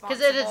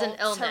responsible 'Cause it is an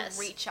illness.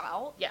 to reach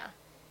out. Yeah.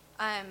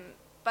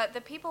 But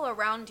the people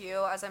around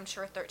you, as I'm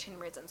sure 13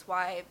 Reasons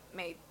Why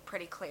made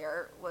pretty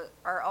clear,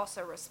 are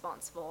also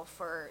responsible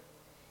for,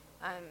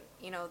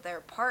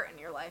 their part in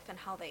your life and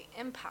how they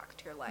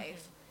impact your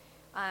life.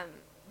 Mm-hmm.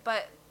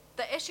 But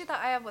the issue that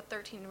I have with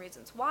 13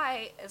 Reasons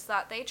Why is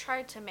that they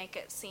tried to make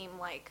it seem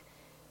like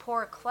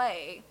poor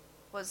Clay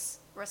was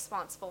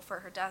responsible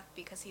for her death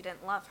because he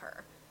didn't love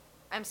her.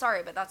 I'm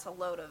sorry, but that's a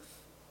load of,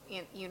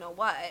 you know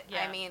what.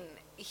 Yeah. I mean,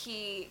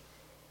 he,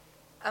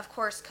 of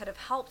course, could have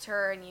helped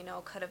her and,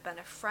 could have been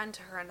a friend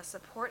to her and a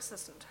support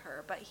system to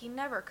her, but he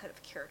never could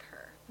have cured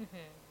her. Mm-hmm.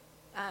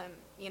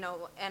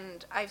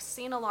 And I've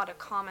seen a lot of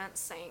comments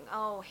saying,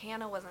 oh,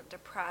 Hannah wasn't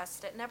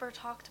depressed. It never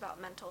talked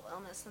about mental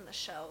illness in the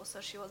show, so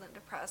she wasn't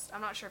depressed.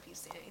 I'm not sure if you've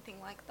seen anything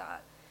like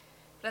that.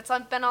 But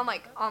it's been on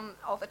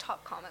all the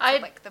top comments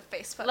of, like, the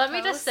Facebook Let me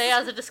posts. just say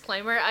as a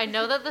disclaimer, I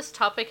know that this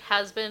topic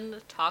has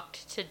been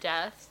talked to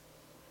death.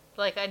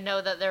 Like, I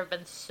know that there have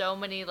been so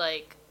many,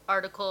 like,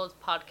 articles,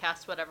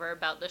 podcasts, whatever,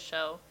 about the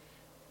show.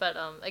 But,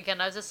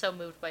 again, I was just so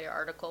moved by your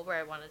article where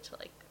I wanted to,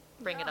 like,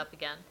 bring it up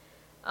again.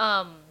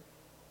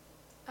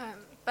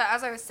 But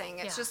as I was saying,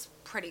 it's just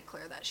pretty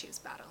clear that she's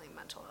battling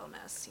mental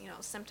illness,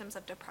 symptoms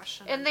of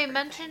depression. And they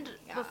mentioned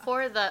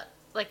before that,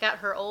 like, at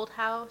her old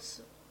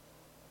house,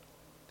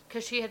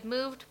 because she had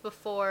moved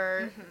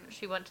before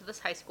she went to this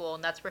high school,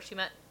 and that's where she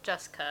met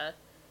Jessica,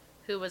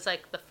 who was,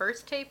 like, the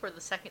first tape or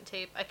the second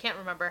tape. I can't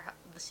remember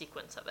the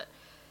sequence of it.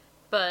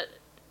 But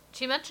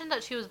she mentioned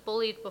that she was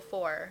bullied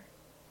before,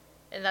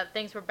 and that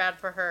things were bad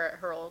for her at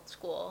her old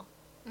school.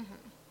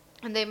 Mm-hmm.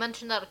 And they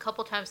mentioned that a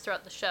couple times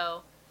throughout the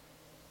show.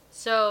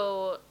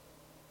 So,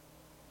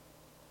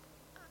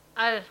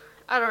 I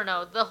don't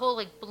know. The whole,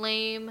 like,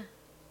 blame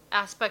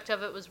aspect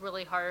of it was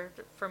really hard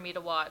for me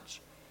to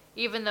watch.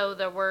 Even though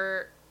there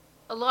were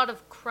a lot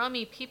of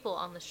crummy people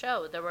on the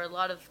show. There were a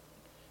lot of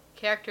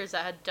characters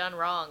that had done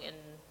wrong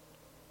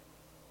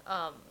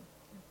and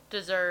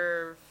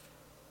deserve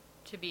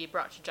to be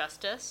brought to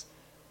justice.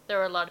 There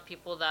were a lot of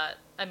people that,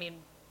 I mean,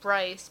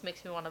 Bryce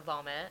makes me want to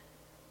vomit.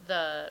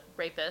 The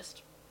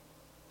rapist.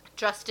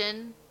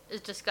 Justin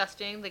is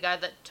disgusting. The guy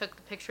that took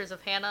the pictures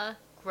of Hannah,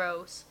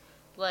 gross.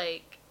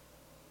 Like,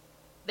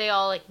 they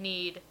all, like,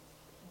 need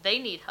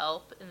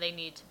help, and they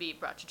need to be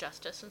brought to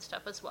justice and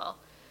stuff as well.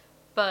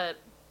 But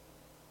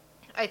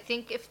I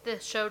think if the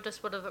show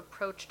just would have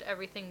approached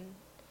everything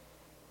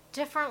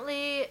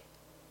differently,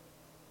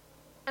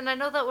 and I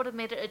know that would have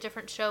made it a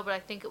different show, but I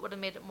think it would have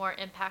made it more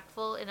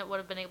impactful, and it would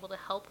have been able to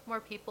help more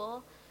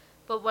people.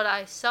 But what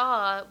I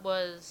saw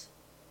was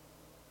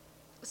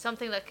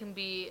something that can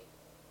be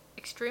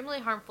extremely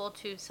harmful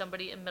to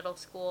somebody in middle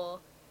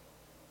school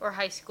or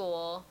high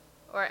school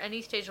or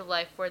any stage of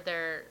life where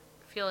they're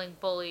feeling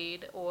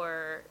bullied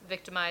or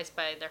victimized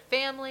by their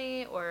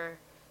family or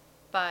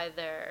by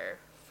their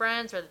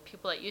friends or the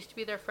people that used to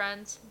be their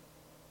friends.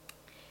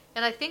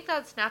 And I think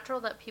that's natural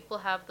that people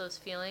have those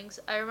feelings.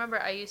 I remember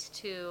I used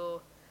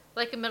to,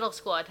 like in middle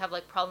school, I'd have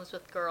like problems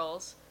with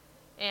girls,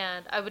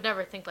 and I would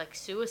never think like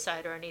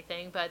suicide or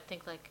anything, but I'd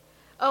think like,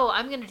 oh,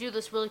 I'm going to do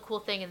this really cool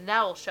thing and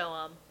that will show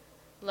them.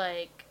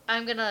 Like,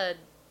 I'm going to,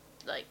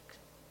 like,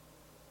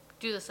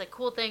 do this, like,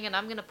 cool thing, and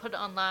I'm going to put it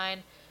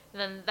online, and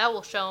then that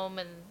will show them,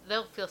 and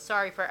they'll feel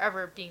sorry for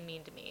ever being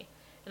mean to me.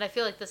 And I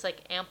feel like this,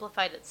 like,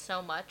 amplified it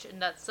so much, and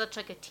that's such,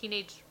 like, a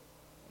teenage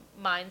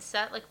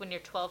mindset, like, when you're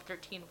 12,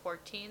 13,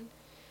 14,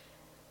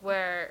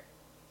 where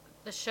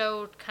the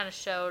show kind of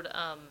showed,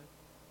 I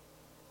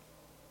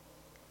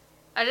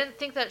didn't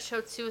think that it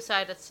showed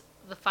suicide as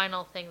the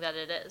final thing that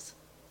it is.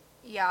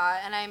 Yeah,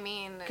 and I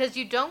mean... Because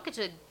you don't get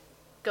to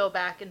go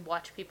back and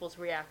watch people's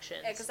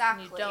reactions.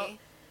 Exactly. You don't.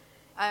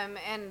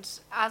 And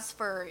as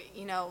for,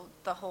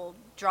 the whole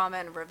drama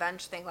and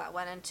revenge thing that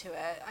went into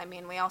it, I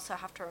mean, we also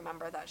have to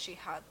remember that she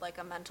had, like,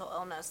 a mental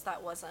illness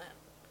that wasn't,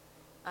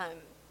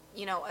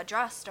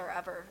 addressed or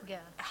ever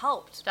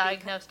helped.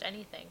 Diagnosed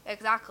anything.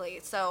 Exactly.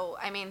 So,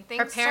 I mean,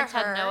 her parents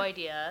had no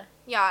idea.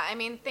 Yeah, I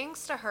mean,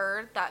 things to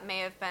her that may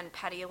have been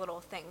petty little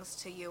things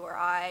to you or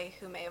I,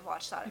 who may have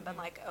watched that and been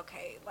like,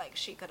 okay, like,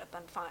 she could have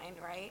been fine,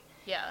 right?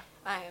 Yeah.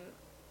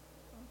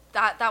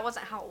 That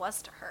wasn't how it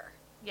was to her.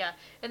 Yeah,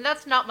 and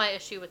that's not my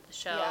issue with the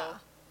show. Yeah.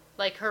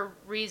 Like, her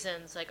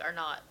reasons, like, are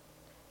not...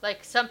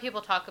 Like, some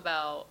people talk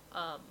about,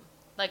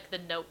 like, the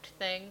note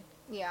thing.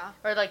 Yeah.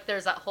 Or, like,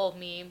 there's that whole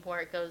meme where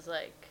it goes,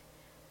 like,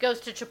 goes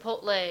to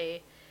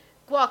Chipotle,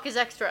 guac is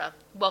extra,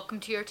 welcome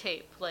to your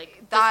tape.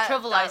 Like, That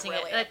just trivializing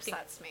really it.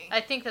 upsets me.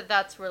 I think that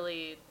that's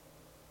really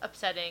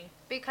upsetting.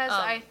 Because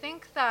I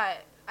think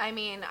that, I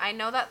mean, I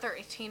know that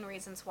 13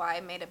 Reasons Why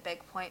made a big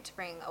point to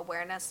bring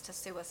awareness to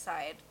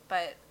suicide,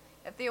 but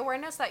if the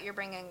awareness that you're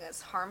bringing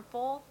is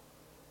harmful,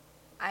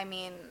 I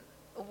mean,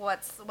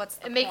 what's the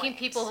And making point?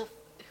 people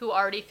who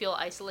already feel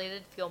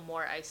isolated feel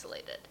more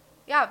isolated.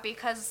 Yeah,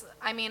 because,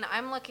 I mean,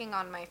 I'm looking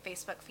on my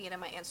Facebook feed and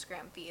my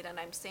Instagram feed, and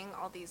I'm seeing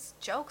all these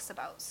jokes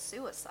about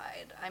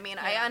suicide. I mean,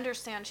 Yeah. I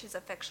understand she's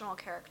a fictional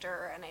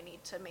character, and I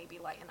need to maybe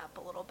lighten up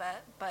a little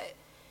bit, but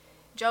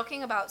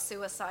joking about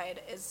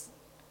suicide is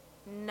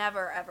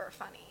never, ever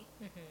funny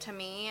to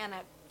me, and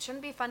it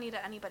shouldn't be funny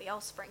to anybody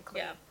else,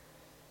 frankly.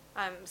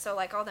 Yeah. So,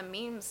 like, all the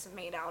memes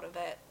made out of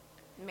it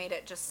made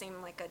it just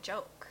seem like a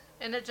joke.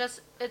 And it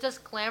just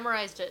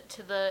glamorized it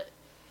to the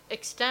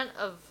extent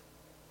of,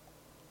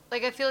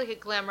 like, I feel like it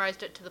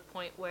glamorized it to the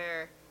point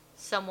where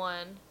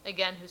someone,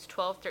 again, who's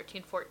 12,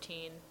 13,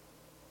 14,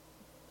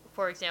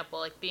 for example,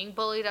 like, being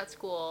bullied at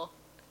school,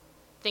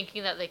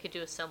 thinking that they could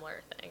do a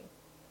similar thing,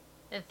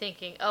 and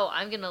thinking, oh,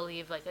 I'm going to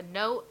leave, like, a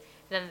note,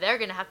 and then they're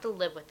going to have to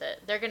live with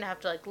it. They're going to have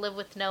to, like, live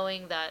with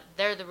knowing that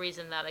they're the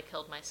reason that I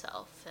killed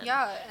myself. And,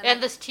 Yeah.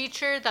 And this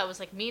teacher that was,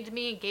 like, mean to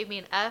me and gave me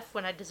an F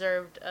when I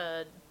deserved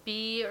a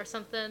B or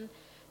something,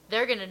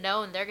 they're going to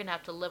know and they're going to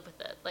have to live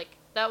with it. Like,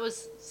 that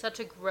was such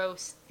a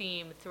gross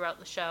theme throughout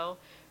the show,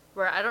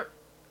 where I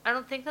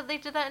don't think that they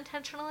did that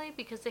intentionally,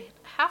 because they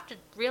have to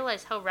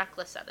realize how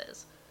reckless that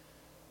is.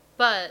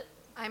 But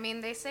I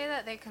mean, they say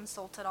that they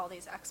consulted all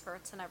these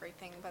experts and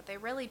everything, but they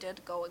really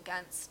did go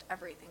against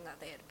everything that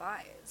they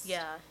advised.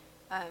 yeah,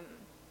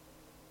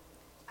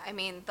 I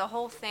mean, the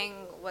whole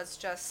thing was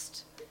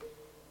just,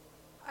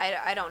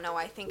 I don't know,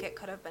 I think it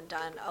could have been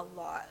done a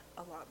lot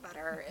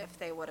better if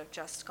they would have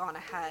just gone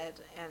ahead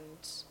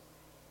and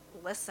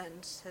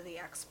listened to the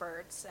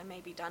experts and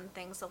maybe done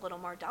things a little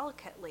more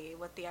delicately,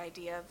 with the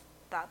idea of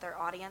that their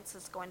audience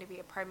is going to be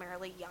a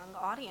primarily young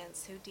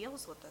audience who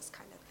deals with this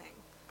kind of thing.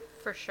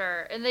 for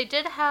sure. And they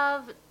did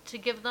have, to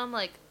give them,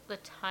 like, the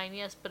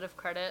tiniest bit of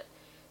credit,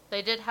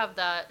 they did have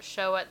that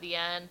show at the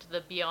end,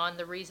 the Beyond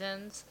the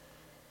Reasons,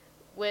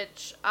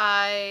 which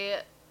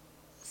I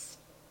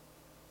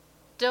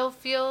still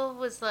feel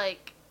was,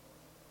 like...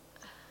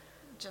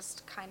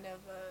 Just kind of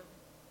a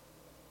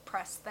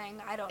press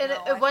thing. I don't It,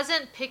 know. it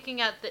wasn't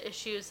picking at the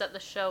issues that the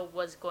show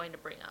was going to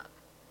bring up.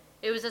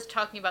 It was just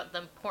talking about the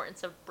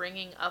importance of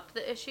bringing up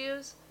the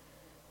issues.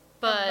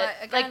 But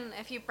again, like,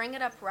 if you bring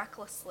it up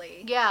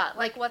recklessly, yeah,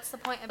 like what's the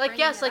point of like, bringing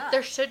yes, it like, up?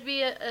 there should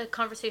be a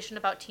conversation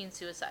about teen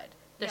suicide.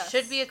 There Yes.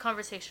 should be a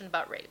conversation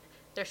about rape.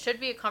 There should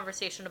be a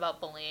conversation about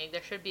bullying.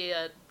 There should be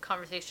a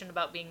conversation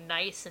about being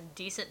nice and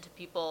decent to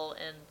people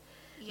and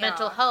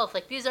mental health.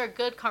 Like, these are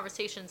good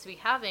conversations to be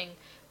having.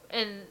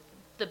 And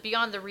the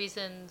Beyond the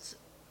Reasons,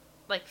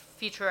 like,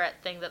 featurette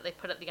thing that they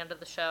put at the end of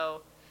the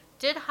show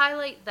did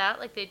highlight that.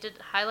 Like, they did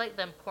highlight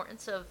the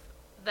importance of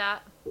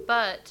that,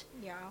 but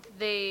Yeah.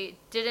 they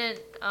didn't,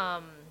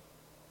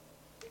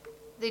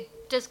 they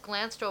just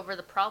glanced over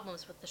the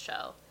problems with the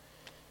show.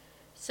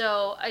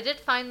 So I did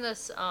find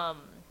this,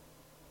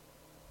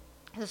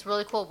 this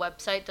really cool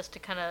website, just to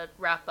kind of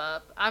wrap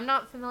up. I'm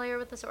not familiar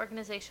with this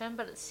organization,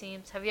 but it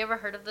seems, have you ever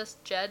heard of this,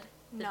 JED?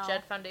 The No.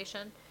 JED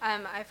Foundation?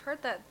 I've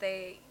heard that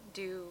they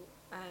do,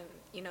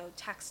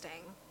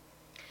 texting.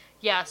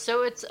 Yeah,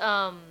 so it's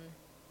I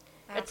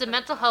have it's a heard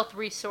mental that. health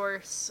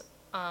resource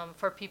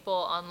for people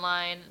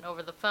online and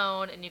over the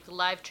phone, and you can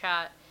live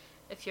chat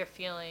if you're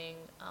feeling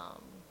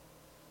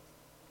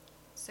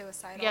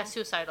Suicidal.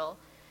 suicidal,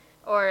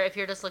 or if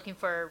you're just looking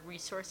for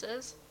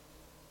resources.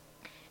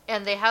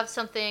 And they have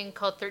something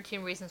called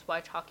 13 Reasons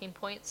Why Talking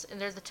Points, and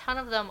there's a ton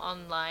of them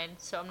online,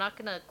 so I'm not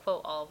going to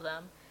quote all of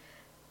them,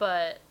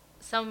 but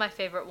some of my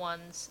favorite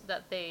ones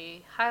that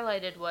they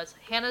highlighted was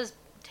Hannah's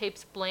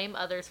tapes blame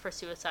others for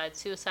suicide.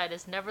 Suicide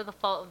is never the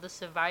fault of the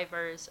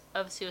survivors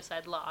of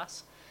suicide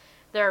loss.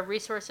 There are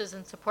resources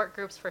and support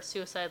groups for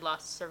suicide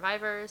loss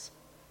survivors.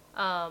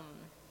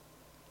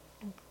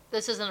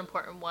 This is an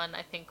important one,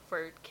 I think,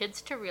 for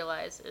kids to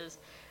realize, is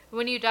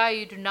when you die,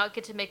 you do not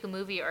get to make a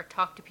movie or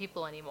talk to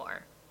people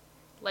anymore.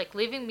 Like,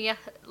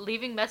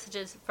 leaving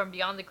messages from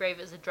beyond the grave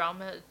is a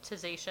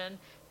dramatization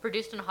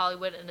produced in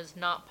Hollywood and is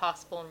not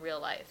possible in real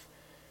life.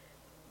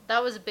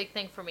 That was a big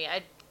thing for me.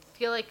 I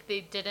feel like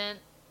they didn't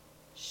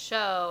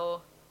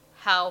show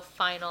how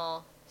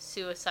final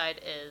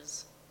suicide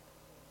is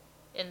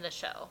in the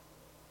show.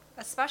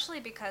 Especially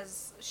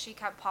because she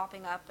kept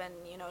popping up and,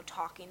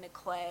 talking to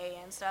Clay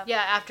and stuff.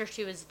 Yeah, after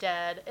she was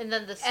dead. And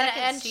then the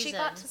second And season... she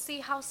got to see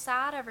how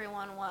sad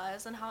everyone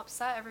was and how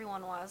upset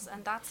everyone was,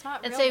 and that's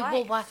not and real say, life.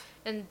 well, why?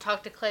 And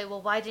talk to Clay.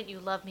 Well, why didn't you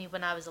love me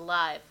when I was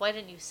alive? Why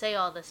didn't you say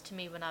all this to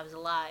me when I was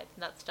alive?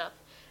 And that stuff.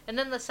 And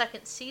then the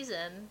second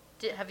season,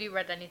 Have you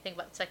read anything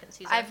about the second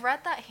season? I've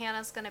read that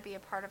Hannah's going to be a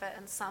part of it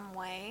in some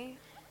way,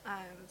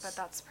 but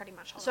that's pretty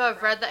much all. So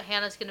I've read that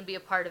Hannah's going to be a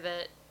part of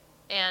it,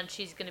 and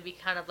she's going to be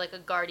kind of like a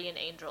guardian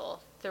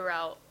angel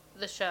throughout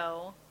the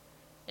show,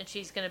 and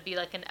she's going to be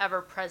like an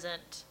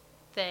ever-present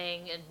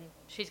thing, and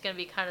she's going to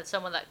be kind of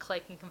someone that Clay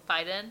can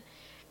confide in,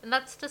 and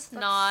that's just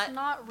not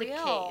the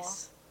real.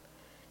 case.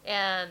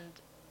 And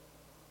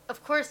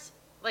of course,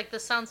 like,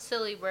 this sounds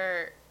silly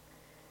where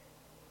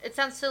it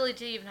sounds silly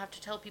to even have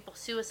to tell people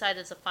suicide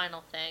is a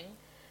final thing,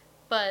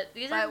 but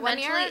these are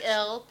mentally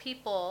ill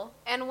people.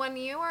 And when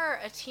you are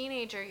a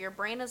teenager, your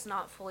brain is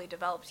not fully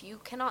developed. You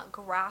cannot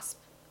grasp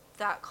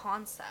that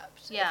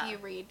concept if you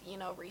read,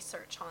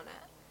 research on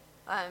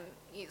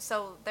it.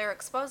 So they're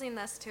exposing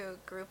this to a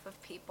group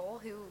of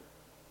people who,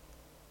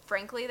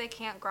 frankly, they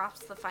can't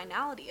grasp the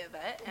finality of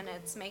it, and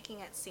it's making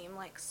it seem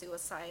like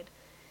suicide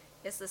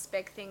is this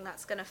big thing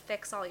that's going to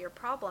fix all your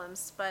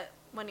problems. But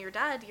when you're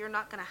dead, you're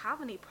not going to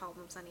have any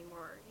problems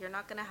anymore. You're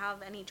not going to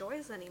have any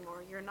joys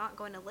anymore. You're not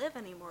going to live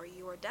anymore.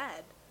 You are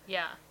dead.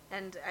 Yeah.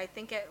 And I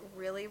think it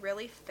really,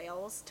 really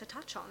fails to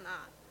touch on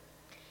that.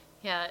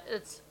 Yeah,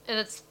 it's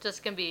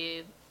just going to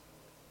be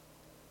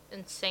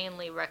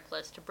insanely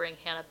reckless to bring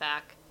Hannah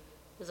back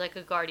as like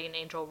a guardian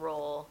angel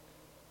role.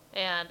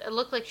 And it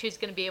looked like she's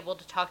going to be able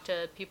to talk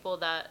to people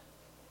that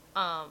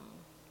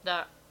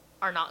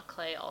are not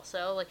Clay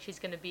also. Like, she's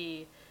going to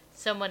be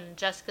someone in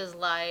Jessica's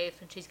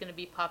life, and she's going to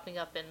be popping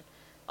up in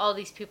all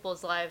these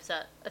people's lives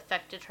that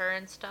affected her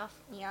and stuff.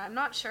 Yeah, I'm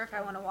not sure if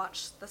I want to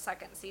watch the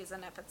second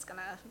season if it's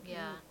going to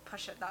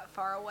push it that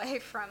far away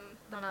from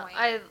the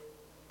point.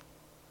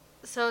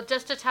 So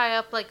just to tie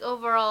up, like,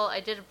 overall, I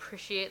did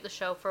appreciate the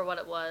show for what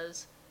it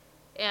was.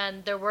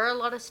 And there were a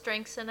lot of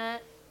strengths in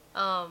it.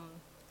 I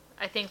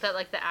think that,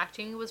 like, the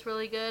acting was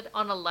really good.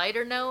 On a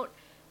lighter note,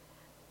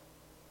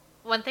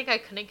 one thing I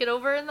couldn't get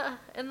over in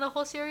the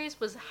whole series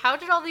was, how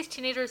did all these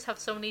teenagers have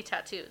so many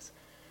tattoos?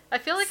 I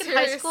feel like in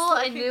high school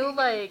I knew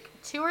like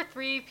 2 or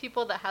 3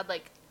 people that had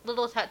like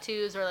little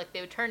tattoos, or like they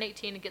would turn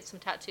 18 and get some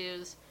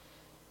tattoos.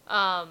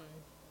 But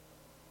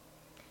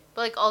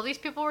like all these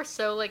people were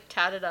so like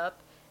tatted up,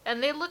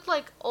 and they looked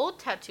like old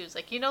tattoos.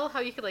 Like, you know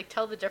how you could like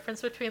tell the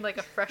difference between like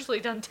a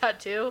freshly done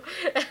tattoo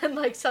and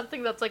like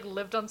something that's like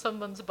lived on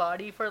someone's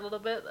body for a little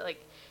bit,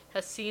 like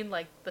has seen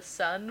like the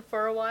sun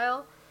for a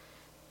while.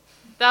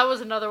 That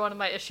was another one of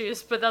my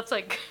issues, but that's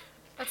like...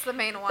 That's the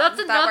main one. That's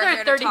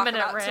another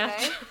 30-minute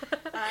rant.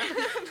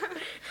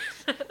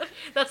 Today.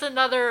 That's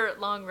another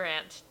long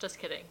rant. Just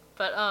kidding.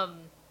 But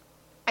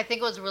I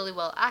think it was really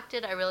well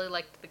acted. I really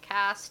liked the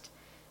cast.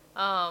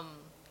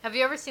 Have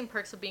you ever seen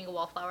Perks of Being a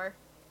Wallflower?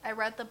 I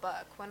read the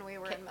book when we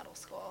were in middle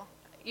school.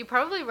 You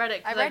probably read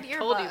it because I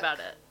told you about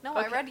it. No,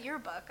 okay. I read your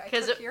book. I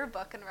took your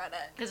book and read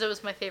it. Because it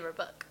was my favorite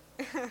book.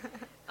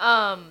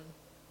 And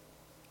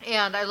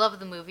I love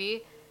the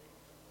movie.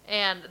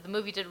 And the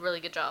movie did a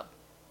really good job.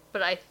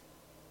 But I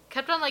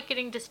kept on, like,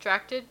 getting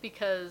distracted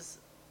because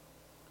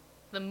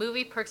the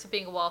movie Perks of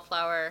Being a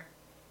Wallflower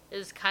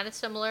is kind of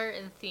similar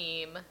in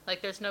theme.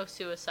 Like, there's no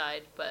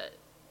suicide, but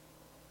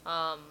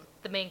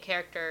the main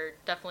character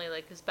definitely,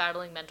 like, is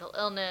battling mental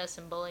illness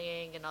and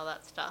bullying and all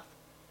that stuff.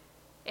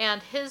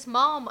 And his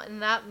mom in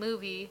that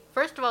movie,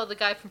 first of all, the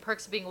guy from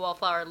Perks of Being a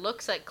Wallflower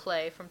looks like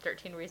Clay from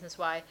 13 Reasons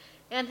Why.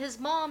 And his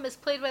mom is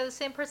played by the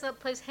same person that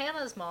plays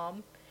Hannah's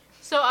mom.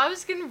 So I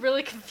was getting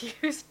really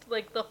confused,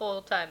 like, the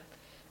whole time.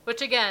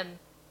 Which, again,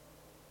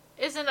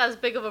 isn't as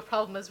big of a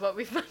problem as what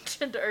we've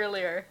mentioned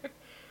earlier.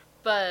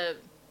 But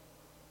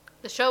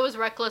the show was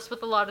reckless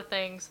with a lot of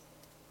things.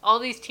 All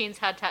these teens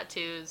had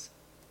tattoos.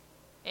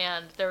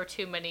 And there were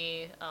too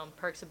many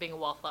Perks of Being a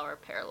Wallflower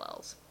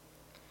parallels.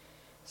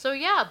 So,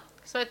 yeah.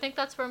 So I think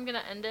that's where I'm going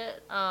to end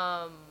it.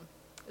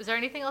 Is there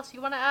anything else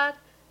you want to add?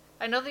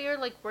 I know that you're,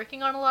 like,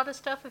 working on a lot of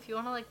stuff. If you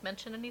want to, like,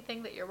 mention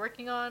anything that you're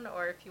working on,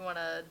 or if you want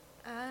to...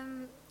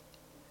 send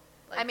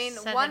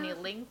any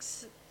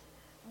links.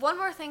 One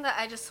more thing that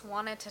I just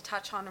wanted to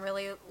touch on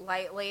really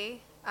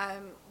lightly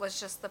was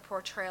just the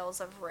portrayals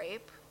of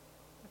rape.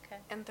 Okay.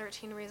 In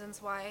 13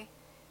 Reasons Why.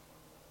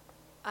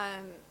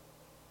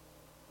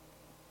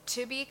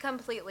 To be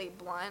completely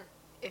blunt,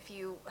 if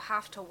you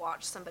have to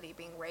watch somebody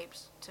being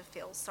raped to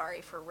feel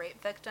sorry for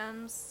rape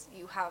victims,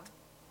 you have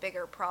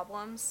bigger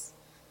problems.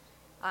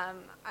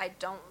 I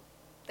don't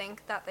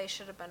think that they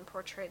should have been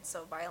portrayed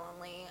so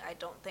violently. I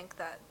don't think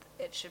that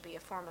it should be a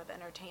form of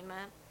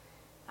entertainment.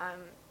 I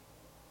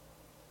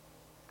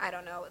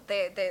don't know.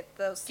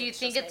 Those. Do you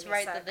think it's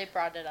right that they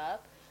brought it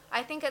up?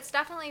 I think it's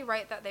definitely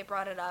right that they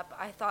brought it up.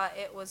 I thought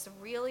it was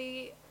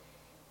really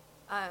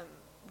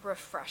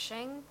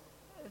refreshing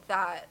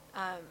that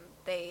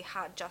they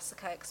had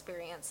Jessica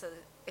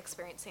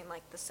experiencing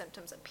like the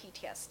symptoms of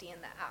PTSD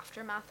in the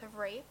aftermath of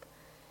rape.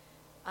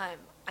 I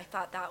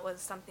thought that was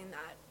something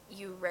that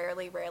you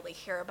rarely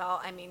hear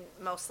about. I mean,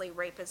 mostly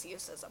rape is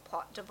used as a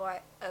plot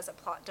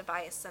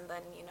device, and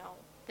then, you know,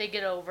 they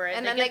get over it.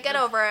 And then they get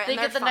over it. They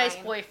and get the fine. nice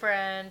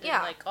boyfriend,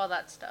 and like all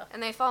that stuff.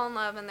 And they fall in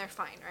love, and they're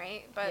fine,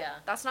 right? But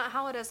that's not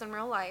how it is in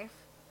real life.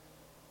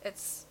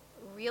 It's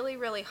really,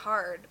 really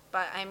hard.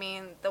 But I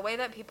mean, the way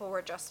that people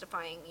were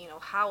justifying,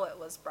 how it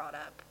was brought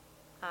up,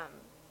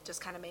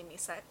 just kind of made me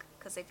sick.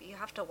 Because if you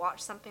have to watch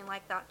something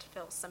like that to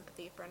feel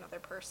sympathy for another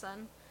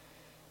person,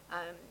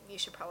 you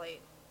should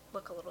probably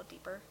look a little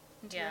deeper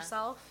into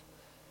yourself.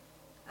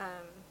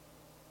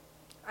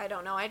 I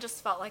don't know. I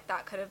just felt like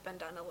that could have been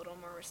done a little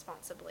more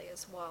responsibly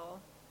as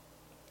well.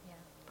 Yeah.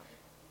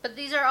 But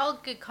these are all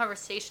good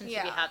conversations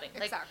to be having.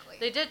 Like, exactly.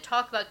 They did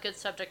talk about good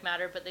subject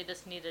matter, but they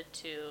just needed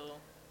to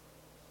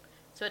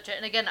switch it.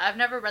 And again, I've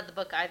never read the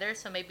book either,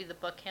 so maybe the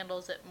book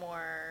handles it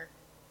more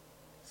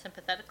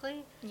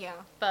sympathetically. Yeah.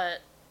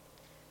 But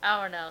I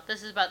don't know.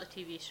 This is about the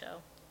TV show.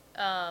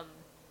 Yeah,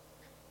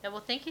 well,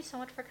 thank you so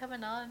much for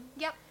coming on.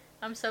 Yep.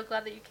 I'm so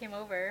glad that you came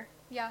over.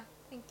 Yeah,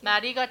 thank you.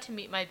 Maddie got to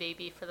meet my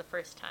baby for the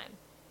first time.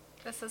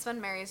 This has been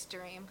Mary's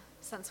dream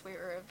since we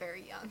were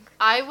very young.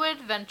 I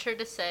would venture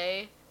to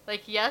say,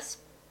 like, yes,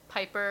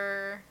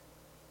 Piper,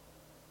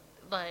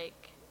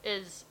 like,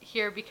 is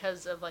here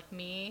because of, like,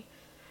 me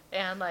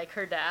and, like,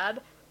 her dad.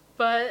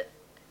 But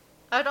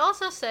I'd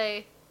also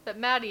say that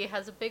Maddie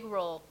has a big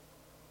role.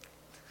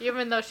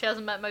 Even though she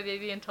hasn't met my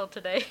baby until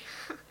today.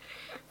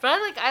 But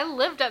I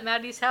lived at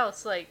Maddie's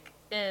house, like,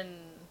 in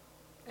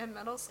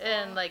middle school.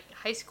 In, like,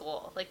 high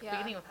school. Like,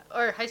 beginning of...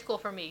 Or high school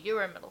for me. You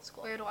were in middle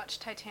school. We would watch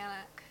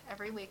Titanic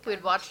every weekend.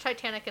 We'd watch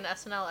Titanic and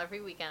SNL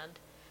every weekend.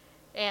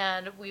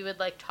 And we would,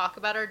 like, talk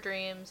about our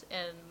dreams.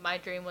 And my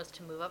dream was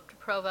to move up to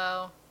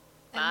Provo.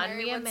 And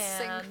Mary would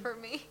sing for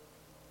me.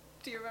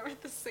 Do you remember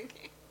the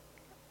singing?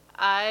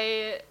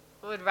 I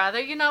would rather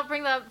you not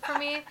bring that up for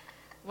me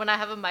when I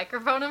have a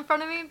microphone in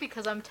front of me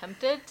because I'm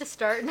tempted to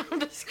start. No, I'm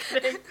just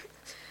kidding.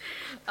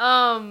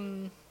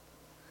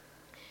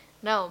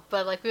 No,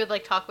 but, like, we would,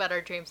 like, talk about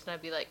our dreams, and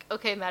I'd be like,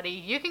 okay, Maddie,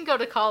 you can go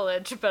to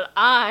college, but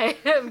I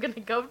am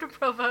gonna go up to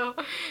Provo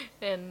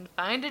and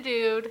find a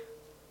dude,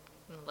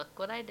 and look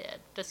what I did.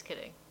 Just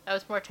kidding. I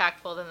was more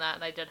tactful than that,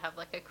 and I did have,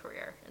 like, a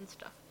career and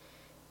stuff.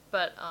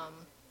 But,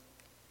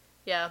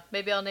 yeah,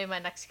 maybe I'll name my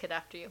next kid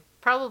after you.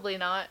 Probably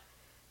not,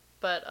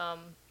 but,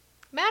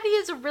 Maddie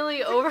is a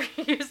really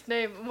overused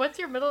name. What's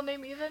your middle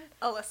name, even?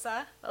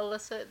 Alyssa.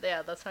 Alyssa?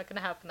 Yeah, that's not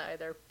gonna happen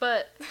either,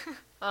 but,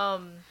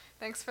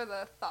 Thanks for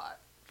the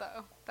thought.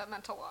 Though. That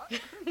meant a lot.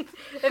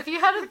 If you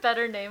had a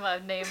better name,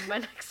 I'd name my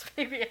next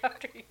baby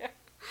after you.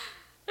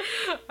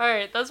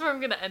 Alright, that's where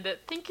I'm gonna end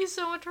it. Thank you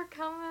so much for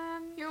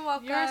coming. You're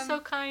welcome. You're so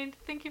kind.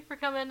 Thank you for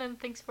coming, and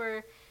thanks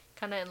for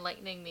kind of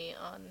enlightening me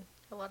on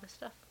a lot of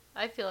stuff.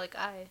 I feel like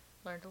I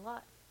learned a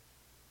lot.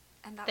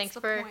 And that's thanks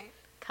the for point.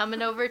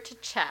 Coming over to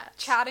chat.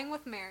 Chatting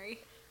with Mary.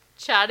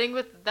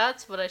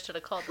 That's what I should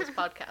have called this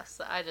podcast.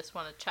 I just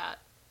want to chat.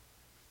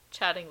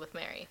 Chatting with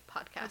Mary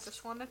podcast. I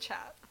just want to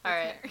chat with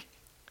Alright. Mary.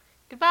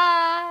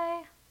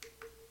 Goodbye!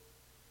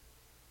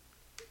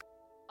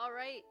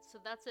 Alright, so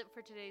that's it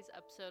for today's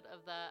episode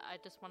of the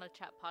I Just Want to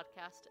Chat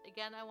podcast.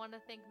 Again, I want to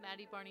thank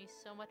Madi Barney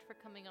so much for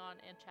coming on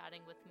and chatting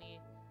with me.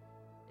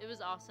 It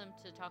was awesome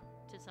to talk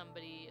to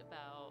somebody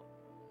about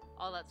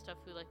all that stuff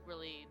who, like,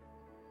 really,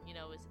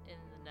 is in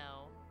the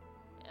know.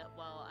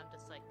 While I'm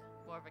just, like,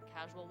 more of a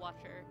casual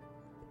watcher.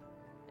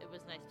 It was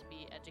nice to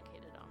be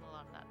educated on a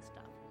lot of that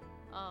stuff.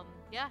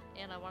 Yeah,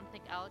 and I want to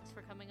thank Alex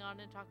for coming on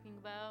and talking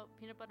about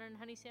peanut butter and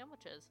honey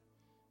sandwiches.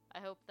 I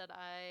hope that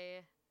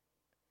I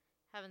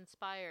have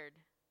inspired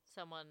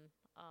someone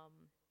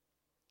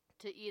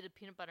to eat a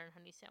peanut butter and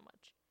honey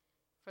sandwich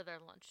for their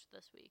lunch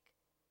this week.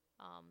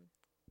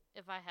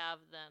 If I have,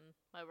 then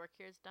my work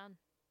here is done.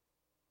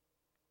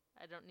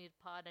 I don't need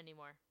a pod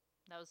anymore.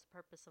 That was the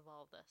purpose of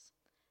all of this.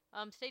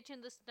 Stay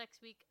tuned this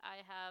next week. I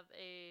have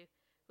a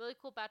really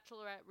cool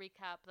Bachelorette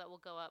recap that will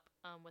go up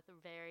with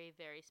a very,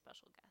 very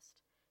special guest.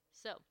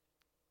 So,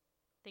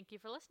 thank you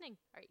for listening.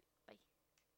 All right.